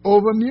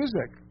over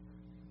music,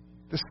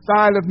 the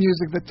style of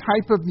music, the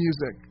type of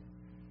music.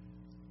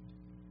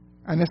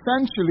 And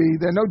essentially,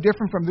 they're no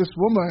different from this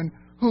woman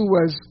who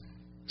was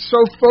so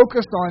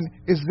focused on,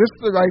 is this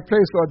the right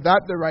place or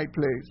that the right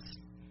place?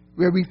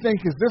 Where we think,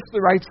 is this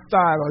the right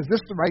style, or is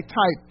this the right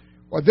type,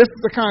 or this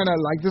is the kind I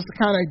like, this is the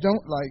kind I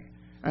don't like.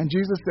 And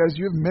Jesus says,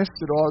 you've missed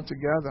it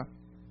altogether.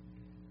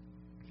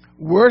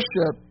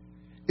 Worship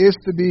is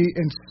to be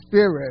in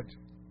spirit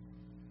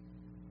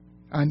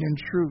and in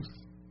truth.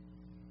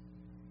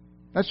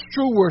 That's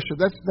true worship.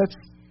 That's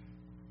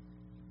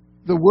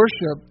the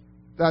worship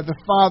that the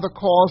Father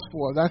calls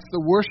for. That's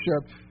the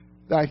worship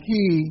that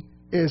He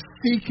is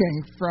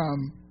seeking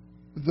from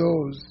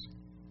those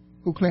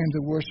who claim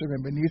to worship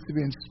Him. It needs to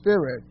be in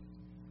spirit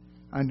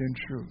and in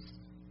truth.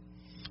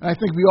 And I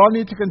think we all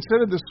need to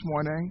consider this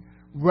morning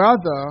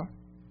whether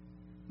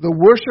the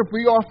worship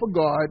we offer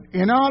God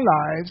in our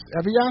lives,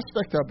 every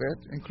aspect of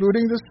it,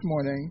 including this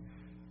morning,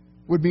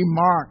 would be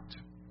marked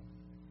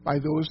by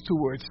those two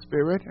words,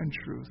 spirit and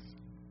truth.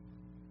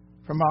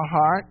 From our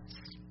hearts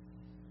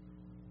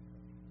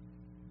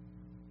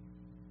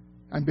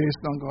and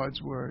based on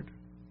God's Word.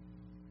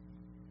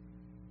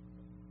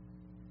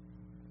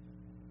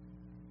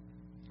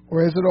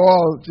 Or is it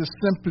all just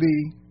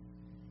simply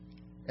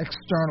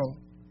external?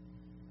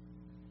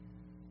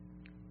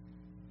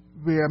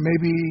 Where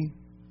maybe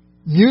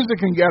music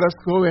can get us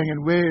going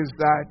in ways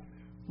that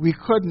we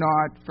could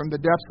not, from the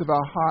depths of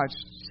our hearts,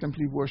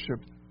 simply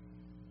worship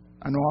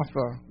and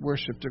offer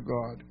worship to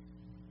God.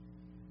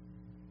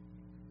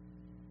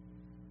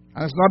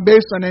 And it's not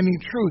based on any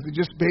truth. It's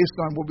just based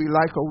on what we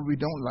like or what we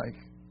don't like.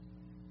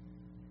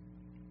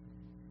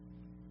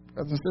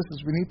 Brothers and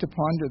sisters, we need to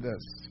ponder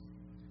this.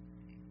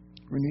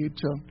 We need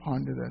to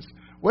ponder this.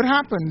 What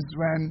happens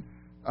when,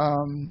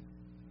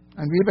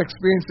 and we've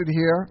experienced it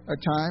here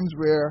at times,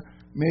 where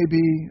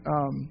maybe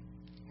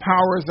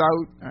power is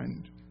out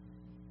and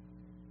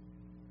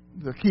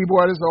the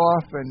keyboard is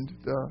off and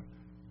the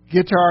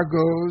guitar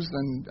goes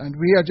and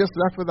we are just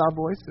left with our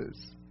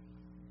voices.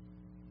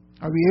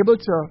 Are we able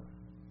to,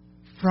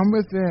 from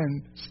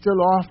within,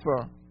 still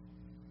offer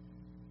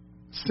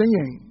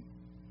singing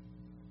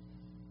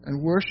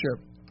and worship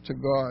to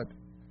God?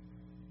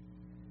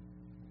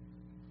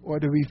 Or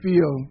do we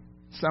feel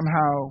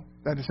somehow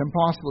that it's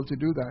impossible to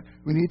do that?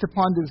 We need to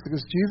ponder this,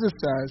 because Jesus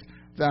says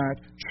that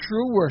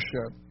true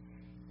worship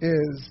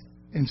is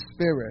in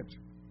spirit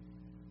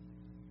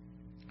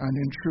and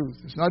in truth.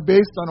 It's not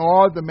based on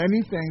all the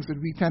many things that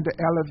we tend to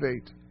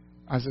elevate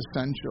as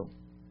essential.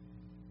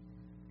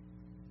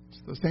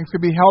 Those things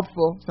could be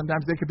helpful.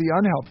 Sometimes they could be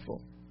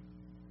unhelpful.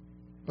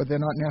 But they're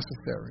not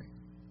necessary.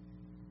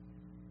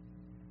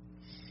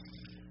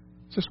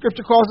 So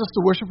Scripture calls us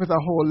to worship with our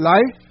whole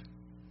life.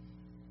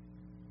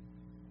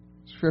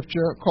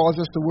 Scripture calls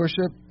us to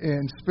worship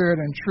in spirit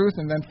and truth.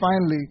 And then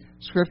finally,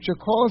 Scripture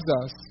calls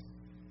us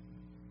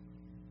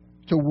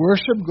to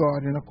worship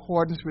God in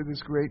accordance with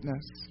His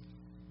greatness.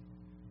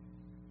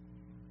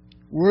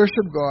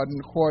 Worship God in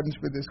accordance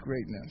with His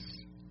greatness.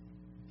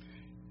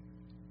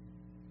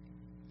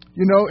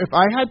 You know, if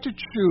I had to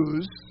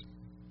choose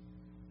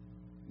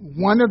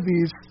one of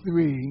these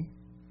three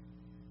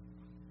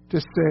to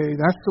say,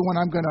 that's the one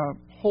I'm going to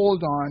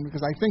hold on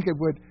because I think it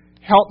would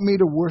help me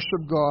to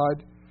worship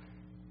God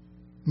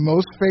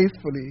most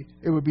faithfully,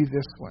 it would be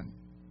this one.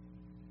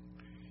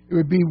 It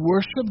would be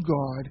worship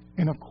God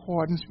in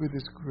accordance with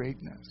His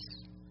greatness.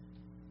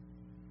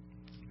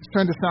 Let's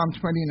turn to Psalm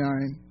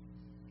 29.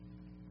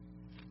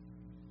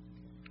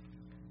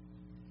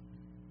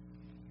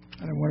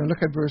 And I want to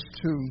look at verse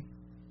 2.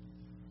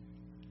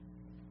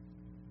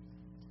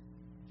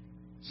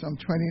 Psalm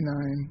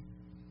 29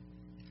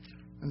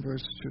 and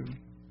verse 2.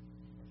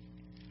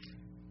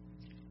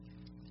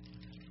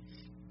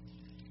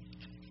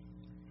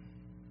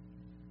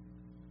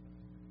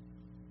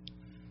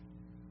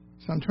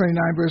 Psalm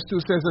 29 verse 2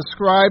 says,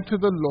 ascribe to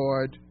the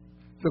Lord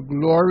the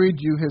glory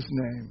due His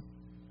name.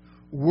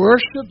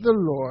 Worship the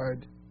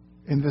Lord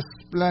in the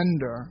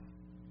splendor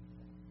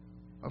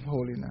of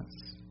holiness.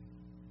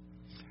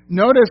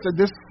 Notice that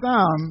this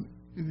psalm,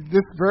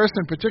 this verse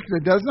in particular,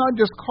 does not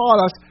just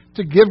call us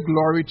to give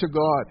glory to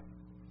God.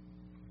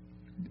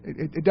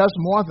 It does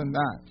more than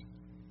that.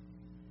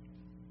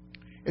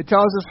 It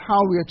tells us how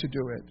we are to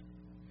do it.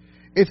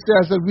 It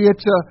says that we are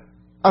to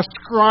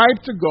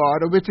ascribe to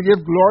God, or we're to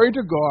give glory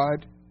to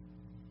God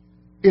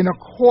in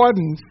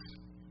accordance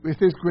with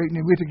His great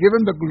name. We're to give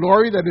Him the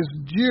glory that is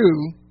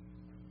due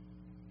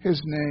His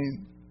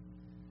name.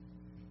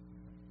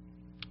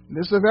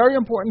 This is a very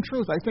important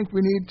truth. I think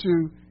we need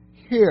to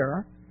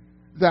hear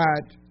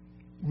that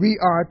we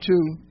are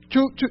to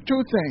two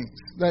things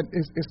that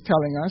is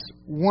telling us.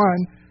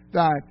 One,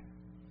 that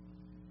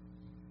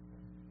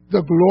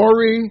the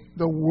glory,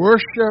 the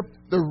worship,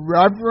 the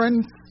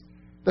reverence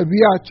that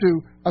we are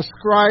to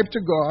ascribe to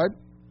God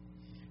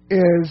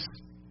is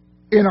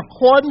in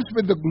accordance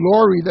with the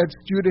glory that's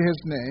due to His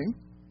name.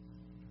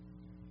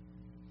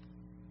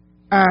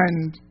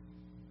 And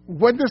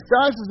what this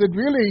does is it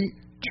really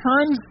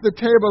turns the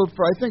table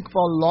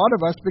for a lot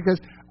of us, because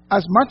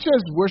as much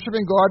as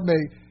worshiping God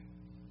may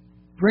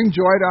bring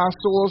joy to our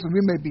souls and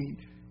we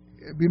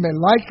may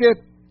like it,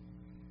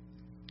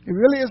 it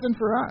really isn't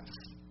for us.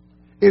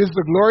 It is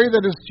the glory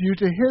that is due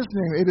to His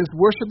name. It is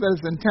worship that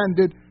is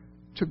intended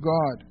to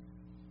God.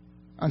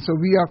 And so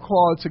we are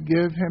called to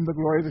give Him the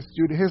glory that's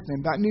due to His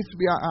name. That needs to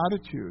be our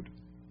attitude.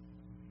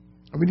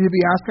 And we need to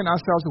be asking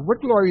ourselves,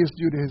 what glory is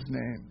due to His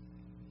name?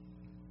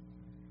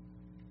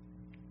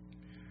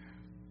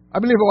 I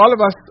believe all of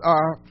us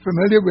are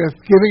familiar with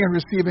giving and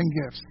receiving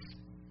gifts.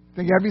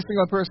 I think every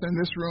single person in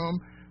this room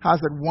has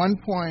at one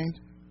point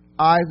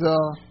either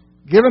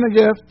given a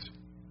gift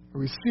or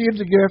received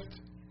a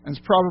gift, and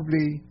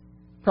probably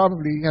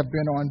have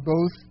been on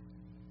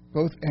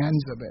both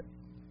ends of it.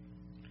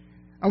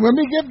 And when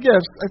we give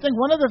gifts, I think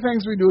one of the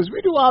things we do is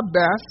we do our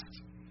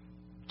best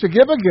to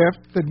give a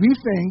gift that we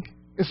think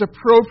is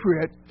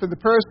appropriate for the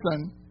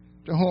person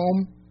to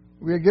whom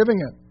we are giving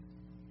it.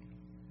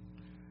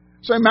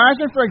 So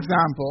imagine, for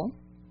example,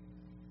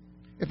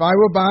 if I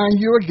were buying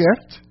you a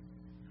gift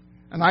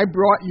and I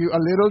brought you a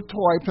little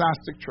toy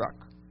plastic truck.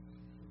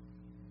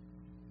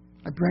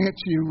 I bring it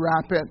to you,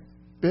 wrap it,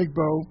 big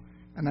bow,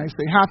 and I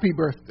say, happy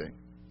birthday.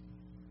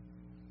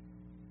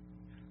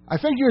 I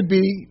think you'd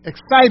be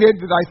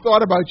excited that I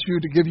thought about you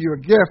to give you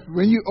a gift.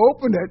 When you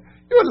opened it,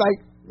 you were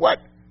like,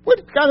 what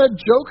kind of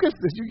joke is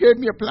this? You gave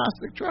me a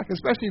plastic truck,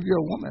 especially if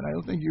you're a woman. I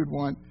don't think you'd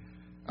want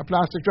a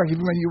plastic truck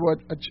even when you were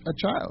a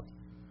child.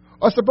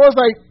 Or suppose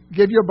I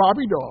gave you a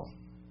Barbie doll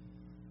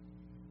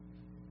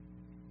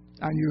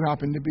and you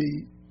happen to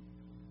be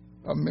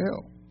a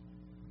male.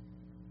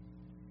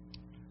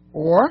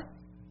 Or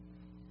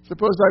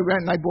suppose I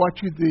went and I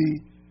bought you the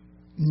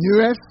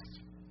newest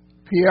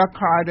Pierre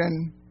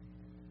Cardin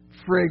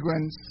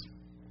fragrance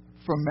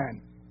for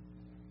men.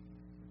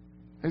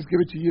 I just give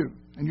it to you,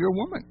 and you're a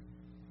woman.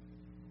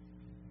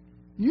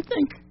 You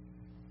think,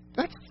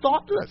 that's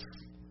thoughtless.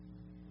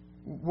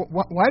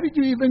 Why did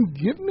you even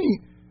give me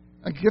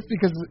a gift?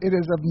 Because it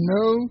is of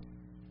no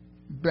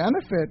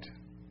benefit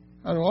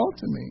at all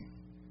to me.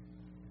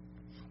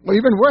 Well,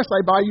 even worse,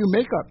 I buy you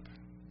makeup,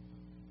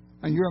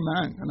 and you're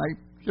a man, and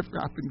I gift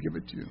wrap and give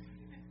it to you.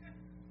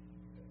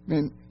 I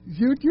mean,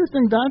 you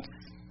think that's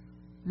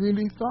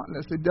really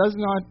thoughtless? It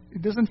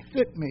doesn't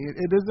fit me.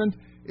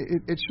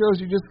 It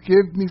shows you just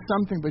give me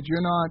something, but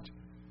you're not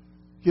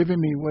giving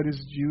me what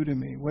is due to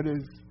me, what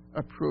is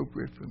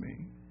appropriate for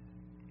me.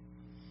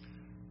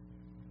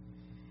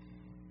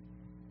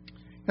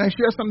 Can I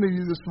share something with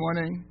you this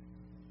morning?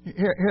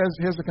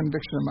 Here's a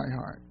conviction in my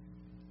heart.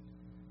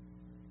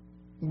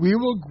 We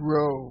will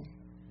grow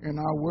in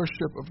our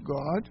worship of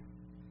God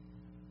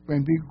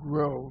when we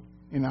grow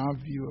in our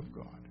view of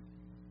God.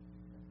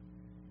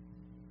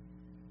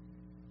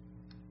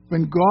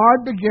 When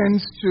God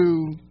begins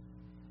to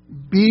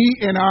be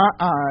in our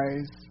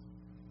eyes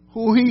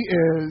who He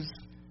is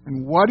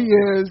and what He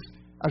is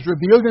as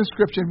revealed in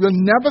Scripture, we'll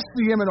never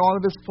see Him in all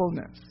of His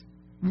fullness.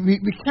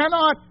 We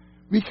cannot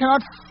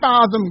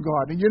fathom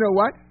God. And you know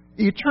what?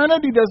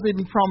 Eternity doesn't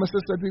even promise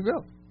us that we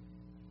will.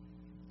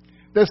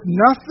 There's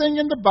nothing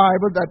in the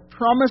Bible that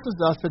promises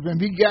us that when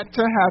we get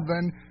to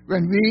heaven,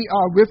 when we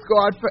are with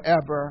God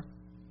forever,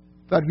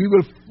 that we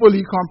will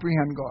fully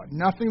comprehend God.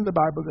 Nothing in the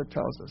Bible that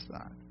tells us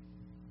that.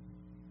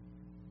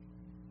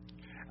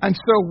 And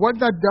so what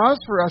that does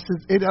for us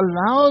is it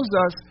allows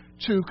us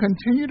to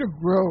continue to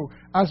grow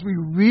as we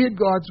read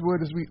God's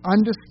Word, as we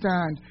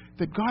understand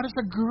that God is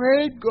a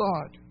great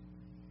God.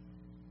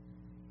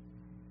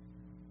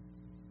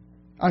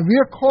 And we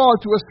are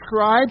called to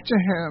ascribe to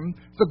Him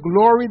the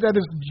glory that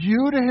is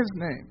due to His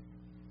name.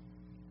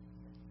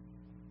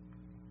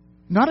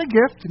 Not a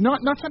gift,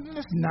 not something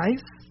that's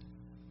nice.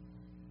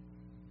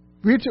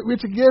 We're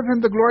to give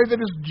Him the glory that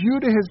is due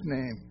to His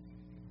name.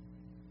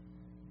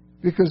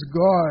 Because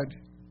God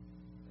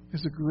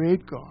is a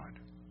great God.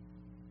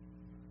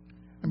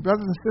 And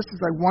brothers and sisters,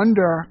 I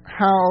wonder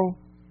how,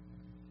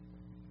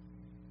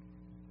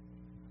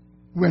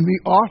 when we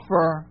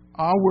offer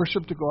our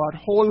worship to God,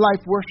 whole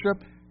life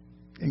worship,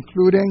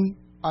 including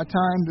our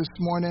time this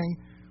morning,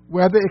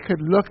 whether it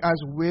could look as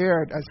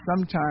weird as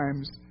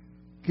sometimes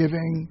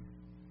giving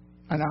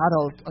an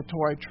adult a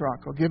toy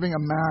truck or giving a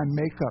man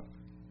makeup,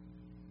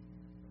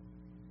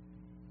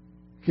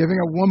 giving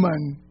a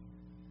woman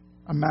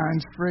a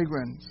man's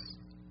fragrance.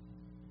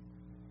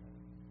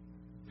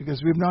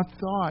 Because we've not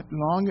thought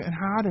long and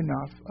hard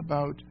enough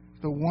about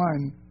the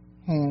one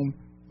whom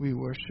we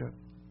worship.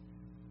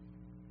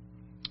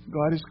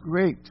 God is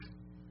great.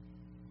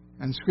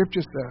 And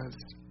Scripture says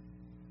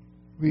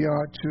we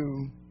are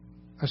to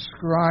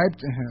ascribe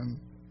to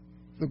Him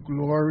the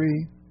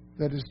glory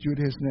that is due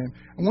to His name.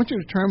 I want you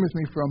to turn with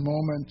me for a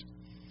moment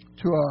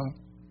to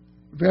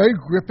a very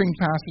gripping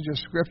passage of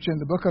Scripture in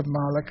the book of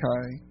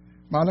Malachi.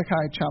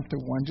 Malachi chapter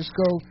 1. Just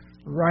go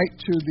right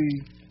to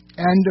the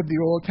end of the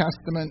Old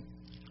Testament.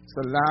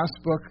 It's the last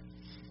book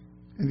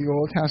in the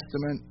Old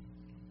Testament.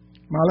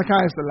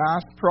 Malachi is the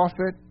last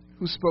prophet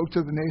who spoke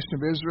to the nation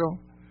of Israel.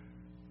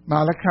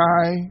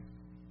 Malachi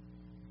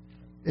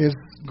is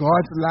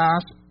God's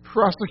last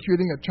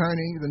prosecuting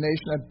attorney. The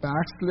nation had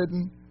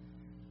backslidden.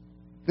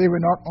 They were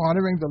not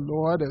honoring the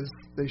Lord as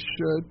they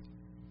should.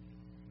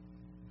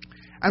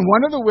 And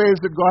one of the ways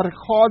that God had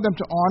called them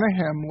to honor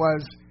Him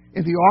was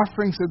in the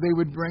offerings that they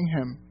would bring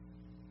Him.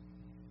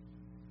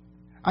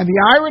 And the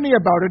irony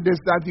about it is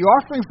that the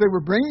offerings they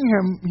were bringing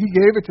Him, He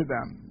gave it to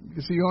them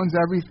because He owns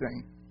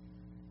everything.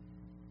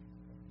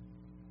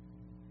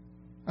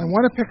 I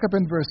want to pick up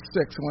in verse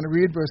 6. I want to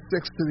read verse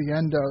 6 to the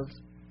end of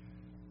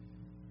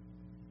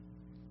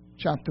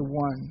chapter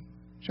 1.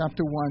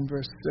 Chapter 1,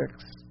 verse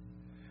 6.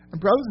 And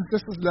brothers and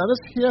sisters, let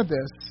us hear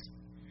this,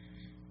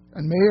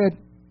 and may it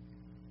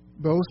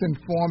both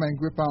inform and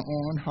grip our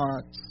own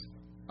hearts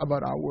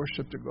about our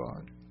worship to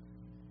God.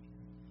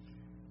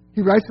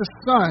 He writes, "A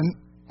son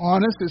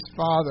honors his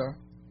father."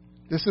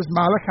 This is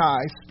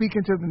Malachi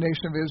speaking to the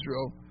nation of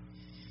Israel.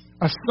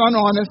 "A son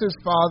honors his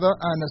father,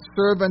 and a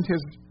servant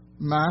his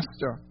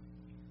master.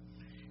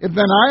 If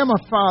then I am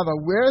a father,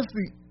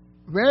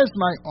 where's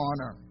my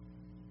honor?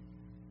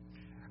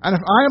 And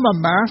if I am a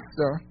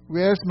master,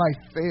 where's my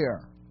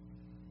fear?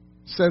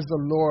 Says the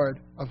Lord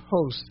of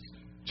hosts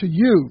to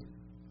you,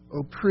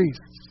 O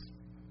priests,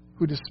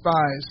 who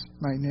despise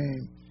my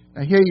name."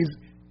 And here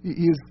he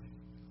is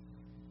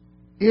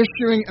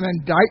issuing an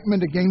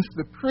indictment against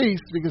the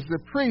priests because the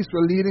priests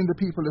were leading the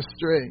people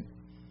astray.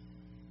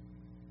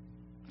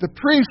 The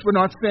priests were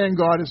not saying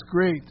God is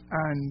great,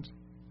 and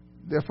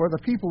therefore the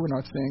people were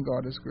not saying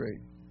God is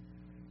great.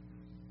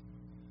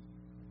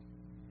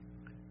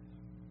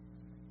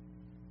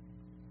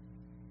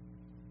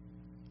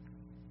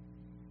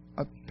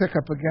 I'll pick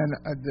up again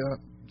at the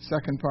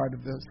second part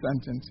of the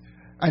sentence.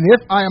 "And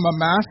if I am a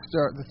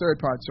master," the third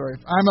part, sorry.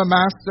 "If I'm a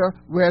master,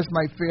 where's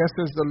my fear,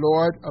 says the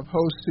Lord of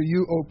hosts to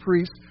you, O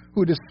priests,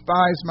 who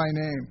despise my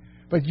name.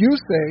 But you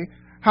say,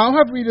 how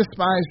have we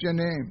despised your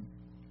name?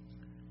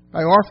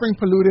 By offering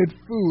polluted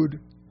food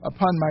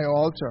upon my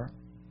altar.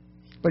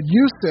 But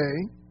you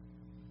say,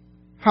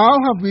 how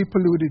have we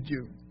polluted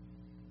you?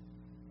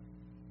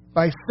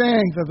 By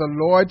saying that the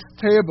Lord's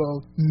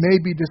table may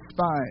be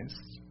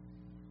despised.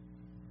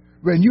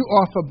 When you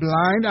offer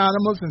blind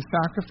animals in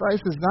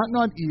sacrifice, is that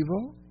not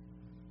evil?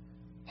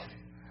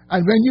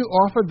 And when you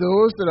offer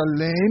those that are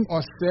lame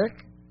or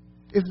sick,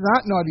 is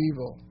that not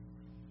evil?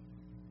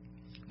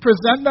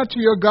 Present that to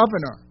your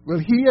governor. Will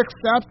he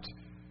accept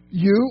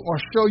you or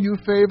show you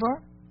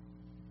favor?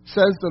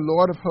 Says the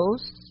Lord of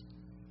hosts.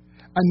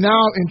 And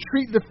now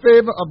entreat the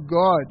favor of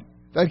God,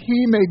 that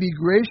he may be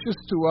gracious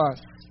to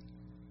us.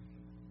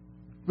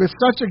 With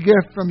such a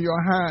gift from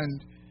your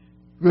hand,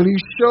 will he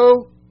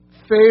show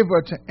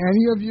favor to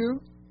any of you,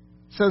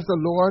 says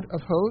the Lord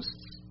of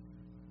hosts?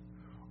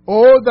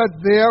 Oh, that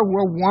there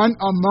were one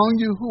among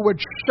you who would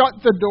shut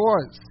the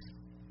doors,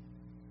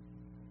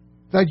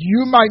 that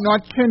you might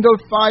not kindle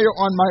fire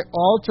on my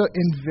altar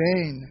in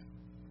vain.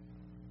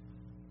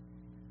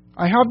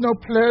 I have no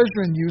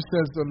pleasure in you,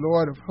 says the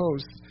Lord of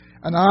hosts,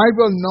 and I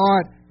will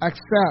not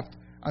accept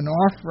an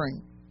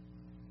offering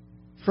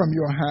from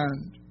your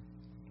hand.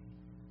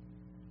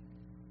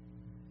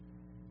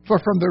 For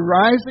from the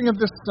rising of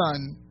the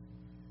sun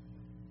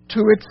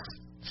to its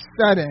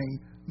setting,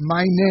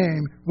 my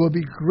name will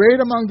be great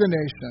among the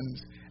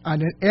nations,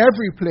 and in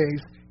every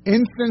place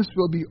incense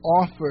will be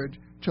offered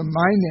to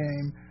my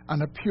name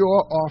and a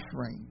pure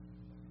offering.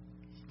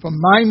 For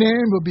my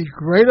name will be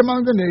great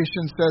among the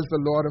nations, says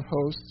the Lord of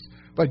hosts,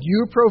 but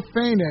you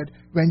profane it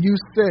when you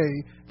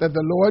say that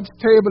the Lord's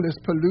table is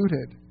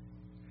polluted,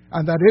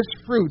 and that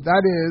its fruit,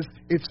 that is,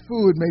 its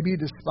food, may be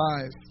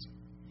despised.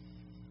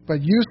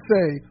 But you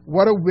say,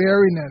 what a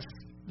weariness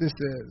this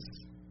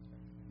is,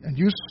 and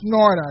you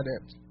snort at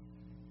it,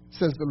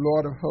 says the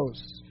Lord of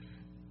hosts.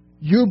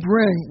 You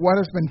bring what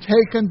has been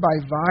taken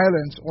by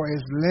violence, or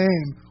is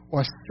lame,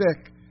 or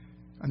sick,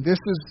 and this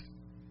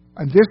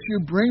you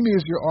bring me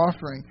as your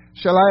offering.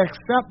 Shall I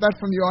accept that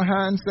from your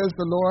hand, says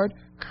the Lord?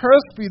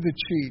 Cursed be the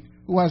cheat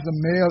who has a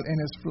male in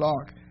his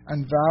flock,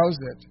 and vows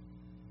it,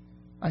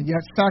 and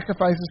yet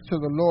sacrifices to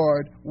the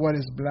Lord what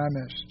is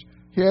blemished.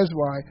 Here's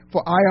why.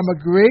 For I am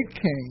a great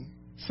king,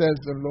 says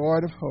the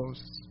Lord of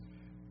hosts,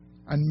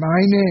 and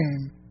my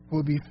name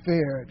will be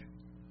feared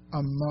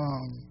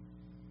among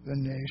the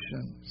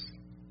nations.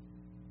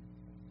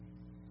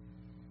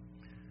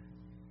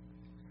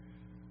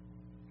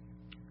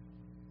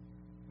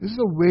 This is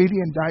a weighty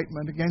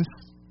indictment against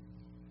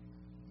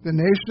the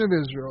nation of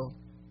Israel,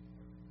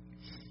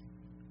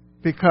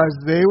 because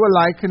they were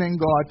likening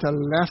God to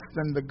less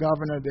than the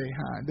governor they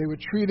had. They were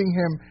treating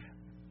him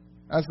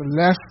as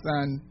less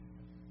than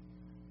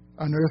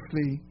an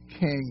earthly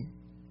king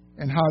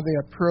in how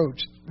they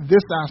approached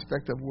this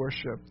aspect of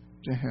worship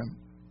to him.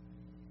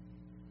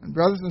 And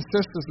brothers and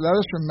sisters, let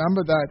us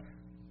remember that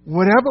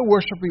whatever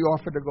worship we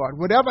offer to God,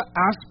 whatever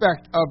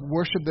aspect of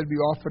worship that we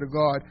offer to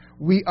God,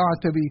 we are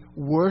to be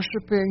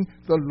worshiping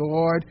the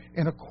Lord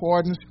in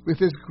accordance with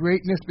his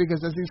greatness,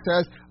 because as he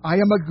says, I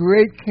am a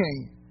great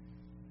king,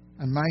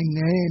 and my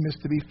name is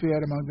to be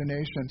feared among the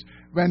nations.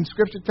 When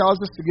Scripture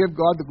tells us to give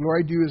God the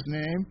glory due his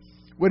name,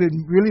 what it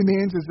really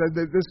means is that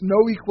there's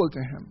no equal to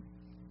him.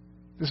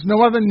 There's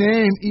no other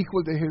name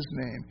equal to his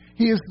name.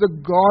 He is the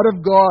God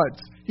of gods.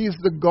 He is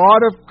the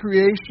God of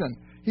creation.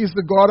 He is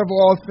the God of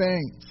all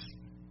things.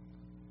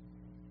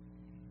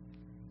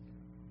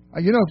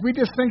 If we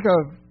just think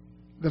of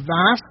the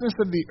vastness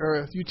of the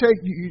earth, you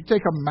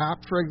take a map,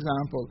 for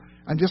example,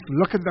 and just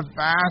look at the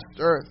vast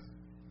earth.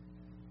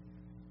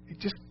 It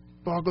just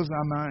boggles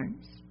our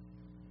minds.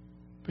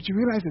 But you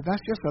realize that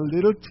that's just a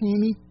little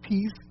teeny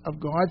piece of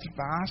God's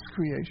vast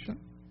creation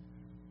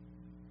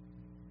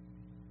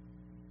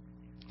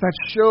that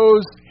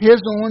shows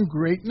his own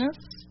greatness.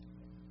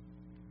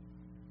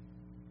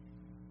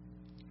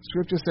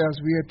 Scripture says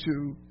we are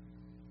to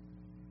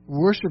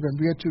worship him.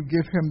 We are to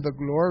give him the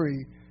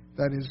glory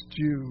that is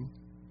due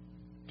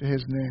to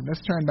his name.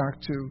 Let's turn back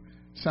to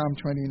Psalm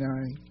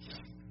 29.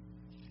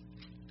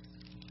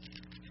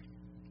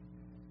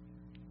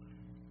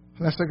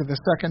 Let's look at the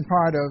second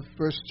part of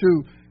verse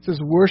 2. It says,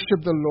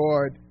 worship the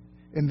Lord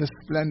in the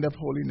splendor of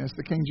holiness.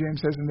 The King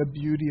James says, in the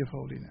beauty of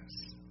holiness.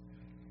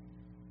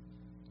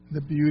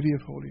 The beauty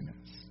of holiness.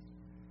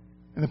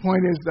 And the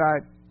point is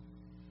that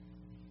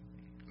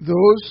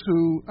those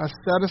who are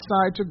set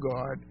aside to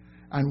God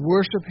and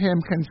worship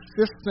him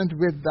consistent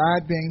with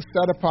that being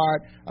set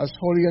apart as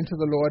holy unto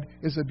the Lord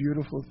is a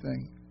beautiful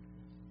thing.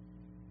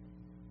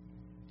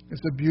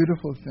 It's a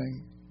beautiful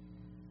thing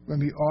when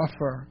we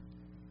offer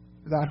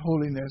that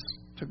holiness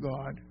to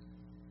God.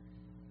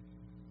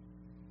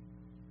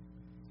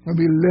 When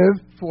we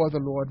live for the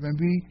Lord, when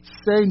we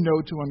say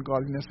no to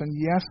ungodliness and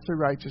yes to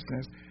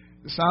righteousness,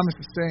 the psalmist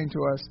is saying to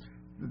us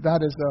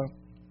that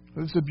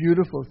is a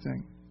beautiful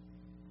thing.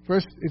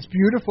 First, it's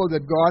beautiful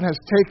that God has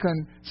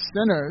taken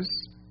sinners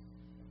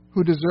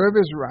who deserve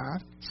his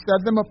wrath,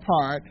 set them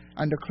apart,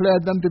 and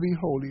declared them to be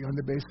holy on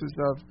the basis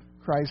of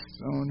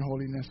Christ's own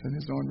holiness and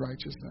his own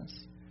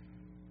righteousness.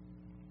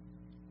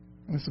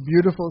 And it's a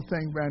beautiful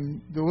thing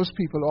when those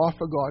people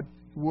offer God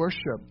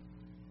worship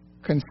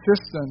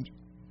consistent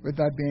with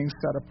that being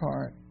set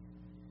apart.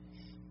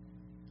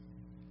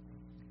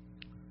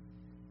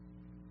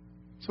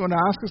 So I want to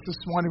ask us this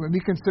morning, when we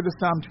consider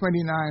Psalm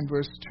 29,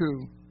 verse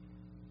 2,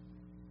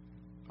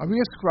 are we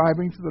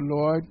ascribing to the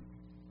Lord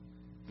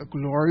the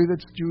glory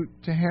that's due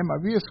to him? Are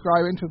we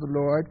ascribing to the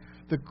Lord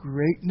the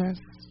greatness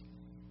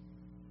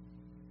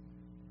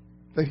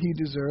that he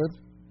deserves?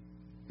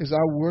 Is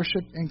our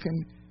worship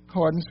in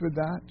accordance with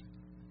that?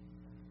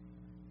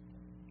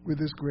 With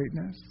his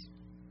greatness?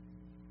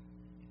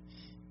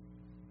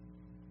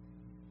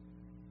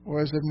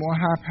 Or is it more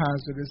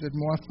haphazard? Is it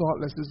more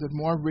thoughtless? Is it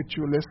more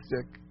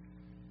ritualistic?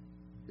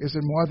 Is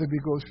it more that we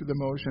go through the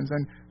motions?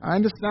 And I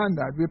understand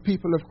that. We're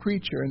people of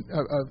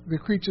we're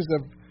creatures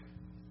of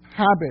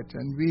habit,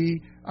 and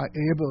we are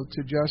able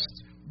to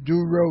just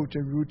do rote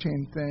and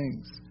routine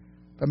things.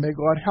 But may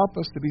God help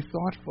us to be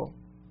thoughtful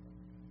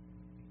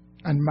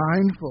and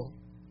mindful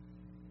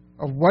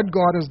of what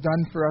God has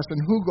done for us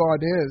and who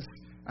God is,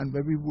 and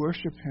where we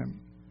worship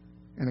him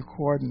in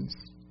accordance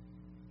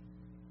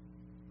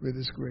with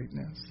his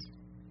greatness.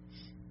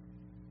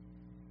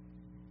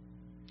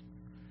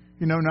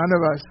 None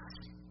of us,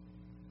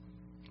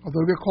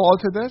 although we're called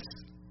to this,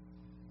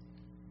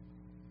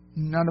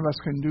 none of us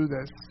can do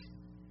this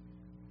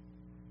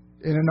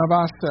in and of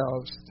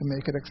ourselves to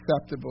make it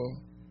acceptable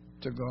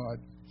to God.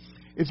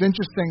 It's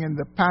interesting in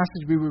the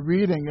passage we were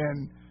reading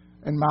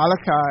in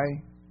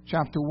Malachi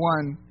chapter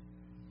 1,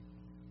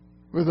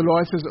 where the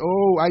Lord says,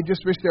 "Oh, I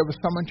just wish there was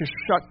someone to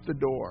shut the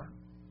door,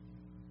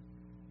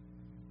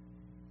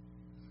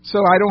 so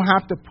I don't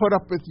have to put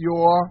up with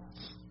your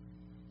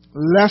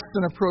less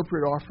than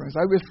appropriate offerings.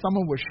 I wish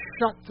someone would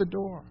shut the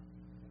door."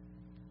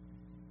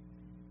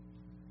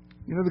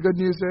 The good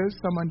news is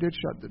someone did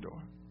shut the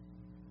door.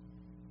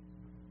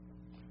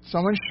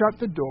 Someone shut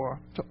the door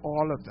to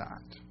all of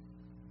that.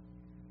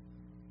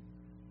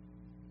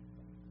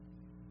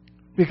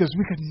 Because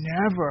we could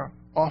never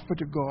offer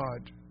to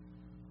God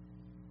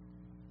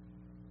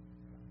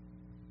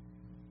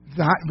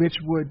that which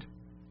would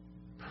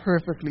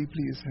perfectly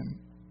please Him.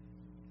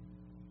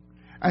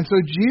 And so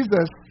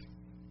Jesus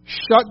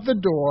shut the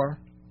door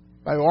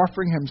by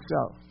offering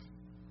Himself.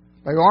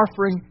 By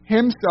offering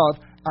Himself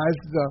as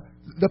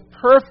the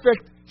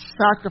perfect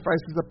sacrifice,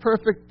 as the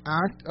perfect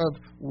act of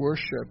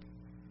worship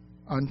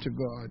unto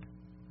God,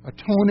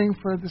 atoning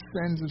for the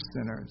sins of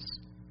sinners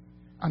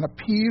and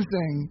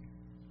appeasing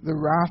the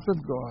wrath of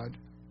God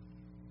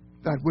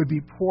that would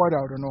be poured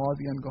out on all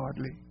the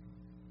ungodly.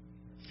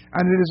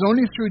 And it is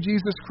only through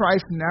Jesus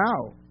Christ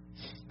now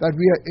that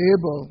we are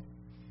able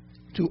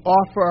to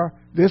offer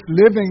this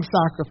living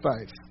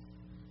sacrifice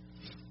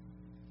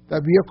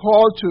that we are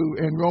called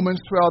to in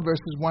Romans 12,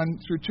 verses 1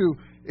 through 2.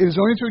 It is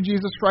only through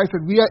Jesus Christ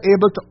that we are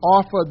able to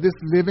offer this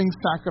living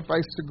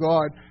sacrifice to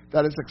God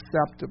that is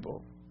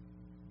acceptable.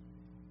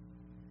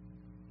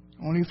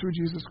 Only through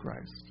Jesus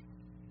Christ.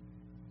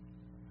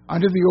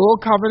 Under the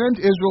old covenant,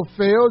 Israel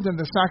failed, and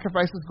the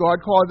sacrifices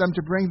God called them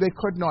to bring, they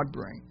could not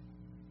bring.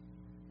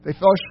 They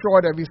fell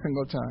short every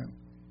single time.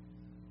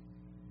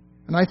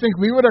 And I think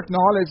we would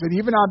acknowledge that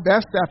even our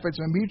best efforts,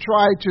 when we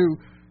try to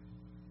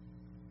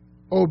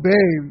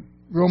obey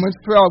Romans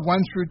 12,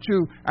 1 through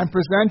 2, and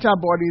present our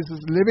bodies as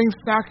living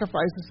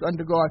sacrifices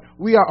unto God,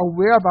 we are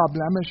aware of our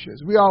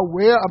blemishes. We are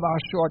aware of our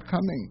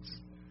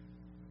shortcomings.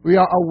 We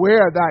are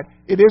aware that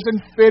it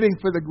isn't fitting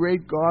for the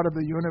great God of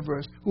the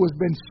universe who has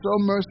been so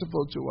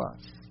merciful to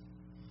us.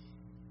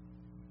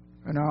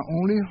 And our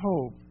only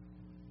hope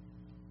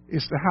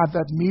is to have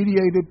that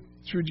mediated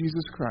through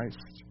Jesus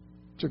Christ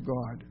to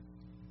God.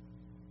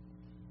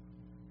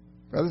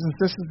 Brothers and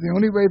sisters, the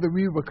only way that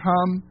we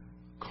become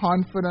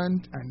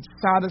confident and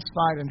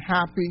satisfied and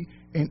happy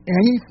in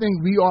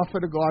anything we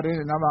offer to God in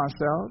and of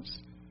ourselves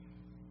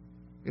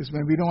is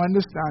when we don't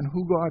understand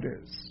who God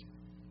is,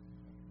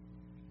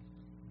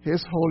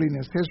 His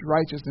holiness, His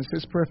righteousness,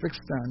 His perfect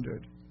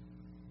standard.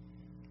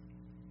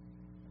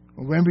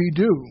 When we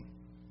do,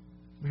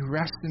 we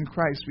rest in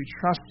Christ, we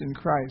trust in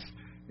Christ.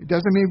 It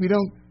doesn't mean we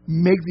don't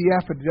make the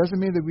effort. It doesn't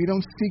mean that we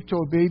don't seek to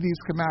obey these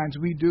commands.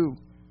 We do.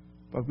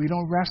 But we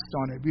don't rest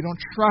on it. We don't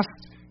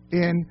trust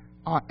in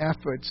our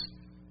efforts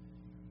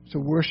to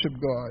worship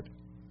God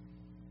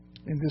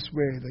in this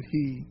way that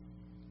He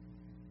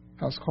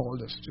has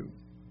called us to.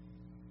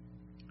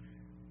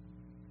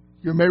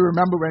 You may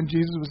remember when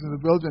Jesus was in the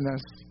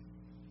wilderness,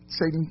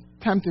 Satan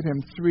tempted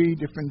Him 3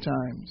 different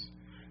times.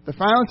 The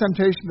final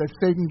temptation that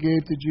Satan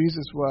gave to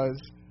Jesus was,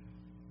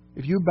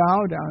 if you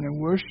bow down and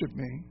worship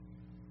me,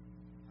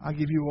 I'll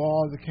give you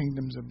all the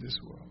kingdoms of this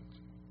world.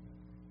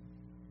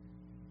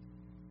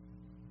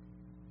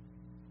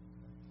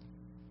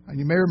 And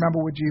you may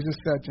remember what Jesus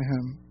said to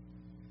him.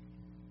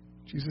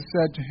 Jesus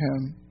said to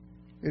him,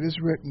 it is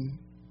written,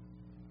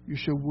 you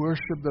shall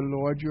worship the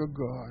Lord your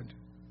God,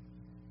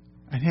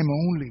 and Him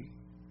only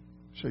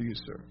shall you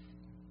serve.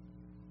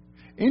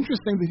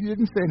 Interesting that He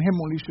didn't say, and Him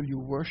only shall you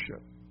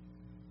worship.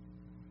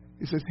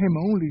 He says, Him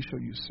only shall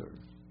you serve.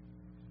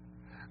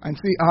 And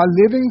see, our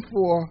living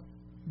for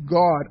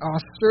God, our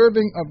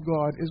serving of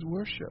God is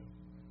worship.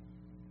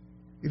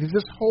 It is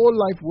this whole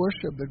life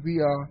worship that we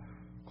are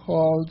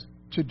called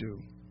to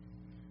do.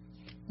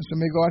 And so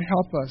may God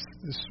help us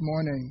this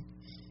morning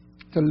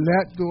to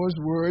let those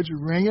words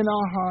ring in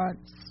our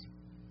hearts,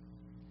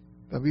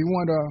 that we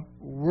want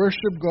to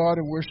worship God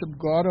and worship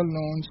God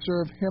alone,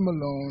 serve Him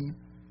alone,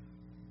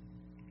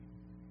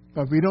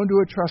 but we don't do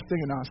it trusting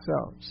in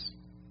ourselves.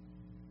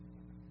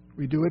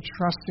 We do it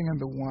trusting in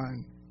the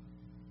one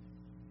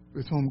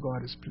with whom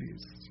God is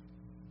pleased.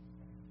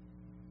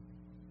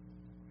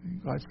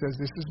 And God says,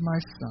 this is my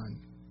Son,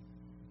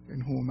 in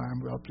whom I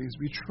am well pleased.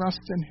 We trust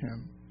in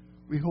Him.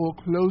 We hold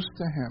close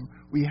to Him.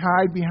 We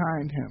hide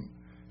behind Him,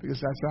 because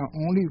that's our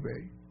only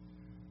way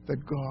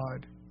that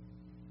God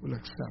will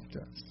accept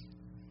us.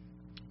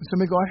 And so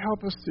may God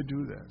help us to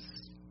do this.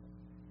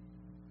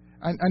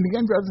 And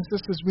again, brothers and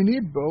sisters, we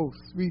need both.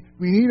 We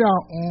need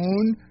our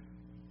own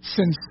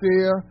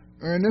sincere,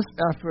 earnest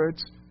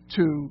efforts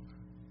to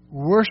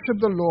worship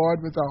the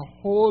Lord with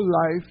our whole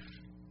life,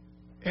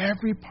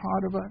 every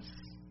part of us.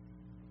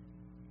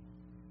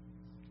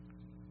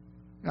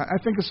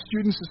 I think of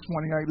students this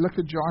morning. I looked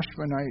at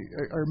Joshua and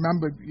I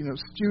remembered,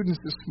 students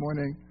this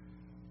morning.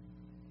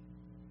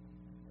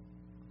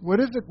 What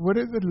does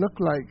it look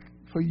like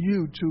for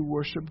you to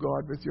worship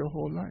God with your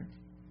whole life?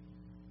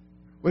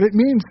 What it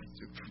means,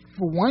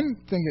 for one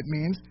thing, it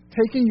means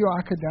taking your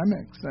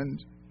academics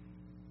and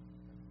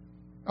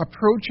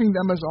approaching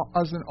them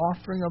as an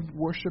offering of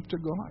worship to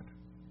God.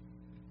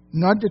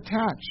 Not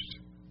detached,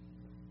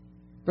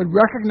 but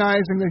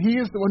recognizing that He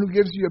is the one who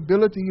gives you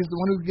ability, He is the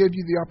one who gives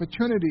you the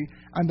opportunity,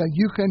 and that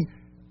you can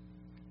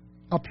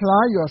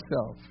apply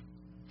yourself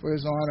for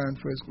His honor and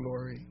for His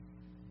glory.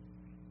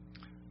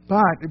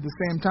 But at the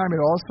same time,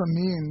 it also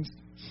means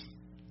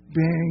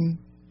being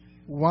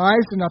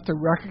wise enough to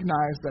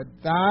recognize that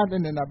that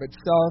in and of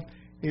itself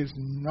is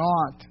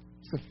not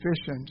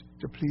sufficient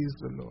to please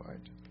the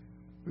Lord.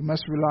 We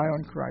must rely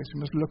on Christ.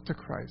 We must look to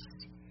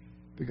Christ,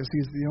 because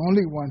He's the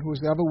only one who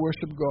has ever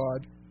worshipped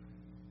God,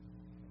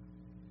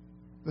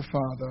 the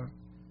Father,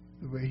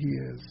 the way He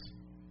is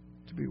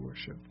to be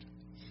worshipped.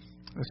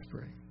 Let's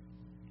pray.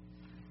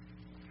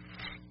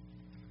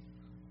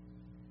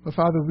 Well,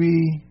 Father,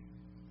 we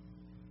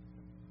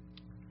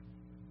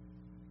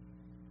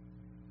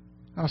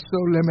are so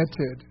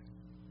limited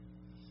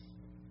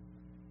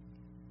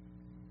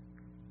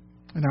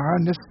in our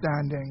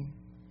understanding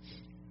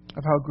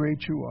of how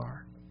great You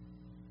are.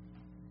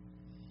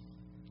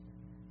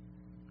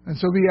 And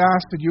so we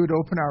ask that You would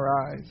open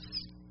our eyes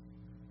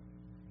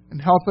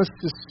and help us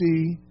to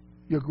see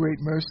Your great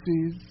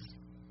mercies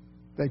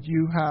that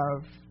You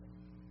have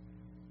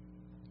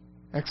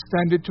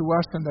extended to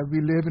us, and that we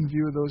live in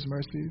view of those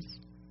mercies.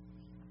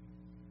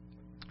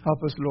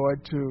 Help us,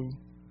 Lord, to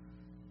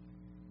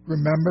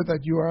remember that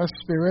You are a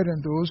spirit,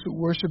 and those who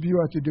worship You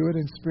are to do it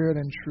in spirit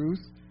and truth.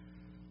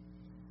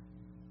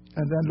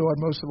 And then, Lord,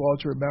 most of all,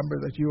 to remember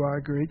that You are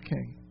a great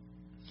King.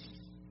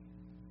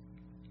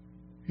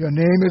 Your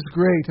name is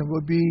great and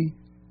will be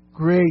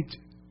great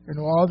in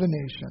all the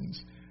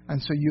nations.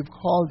 And so You've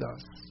called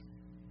us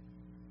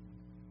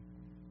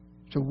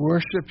to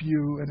worship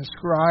You and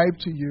ascribe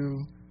to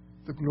You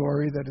the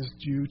glory that is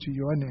due to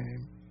Your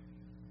name.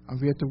 And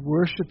we are to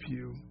worship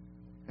You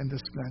in the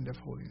splendor of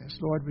holiness.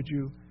 Lord, would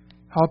You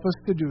help us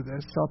to do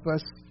this? Help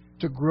us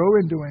to grow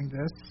in doing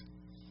this.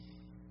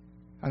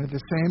 And at the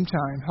same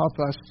time, help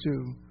us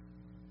to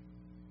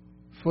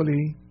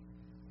fully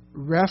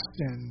rest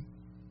in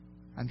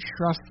and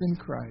trust in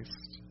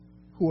Christ,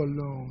 who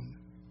alone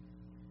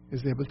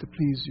is able to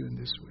please You in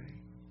this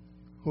way,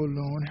 who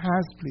alone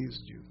has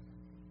pleased You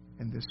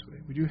in this way.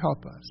 Would You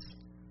help us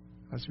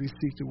as we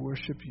seek to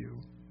worship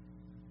You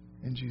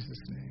in Jesus'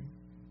 name?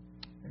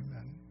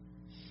 Amen.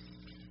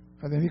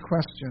 Are there any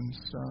questions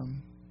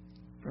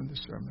from the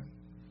sermon?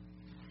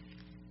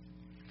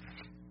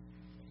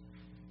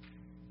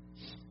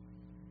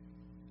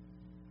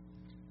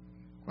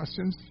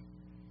 Questions?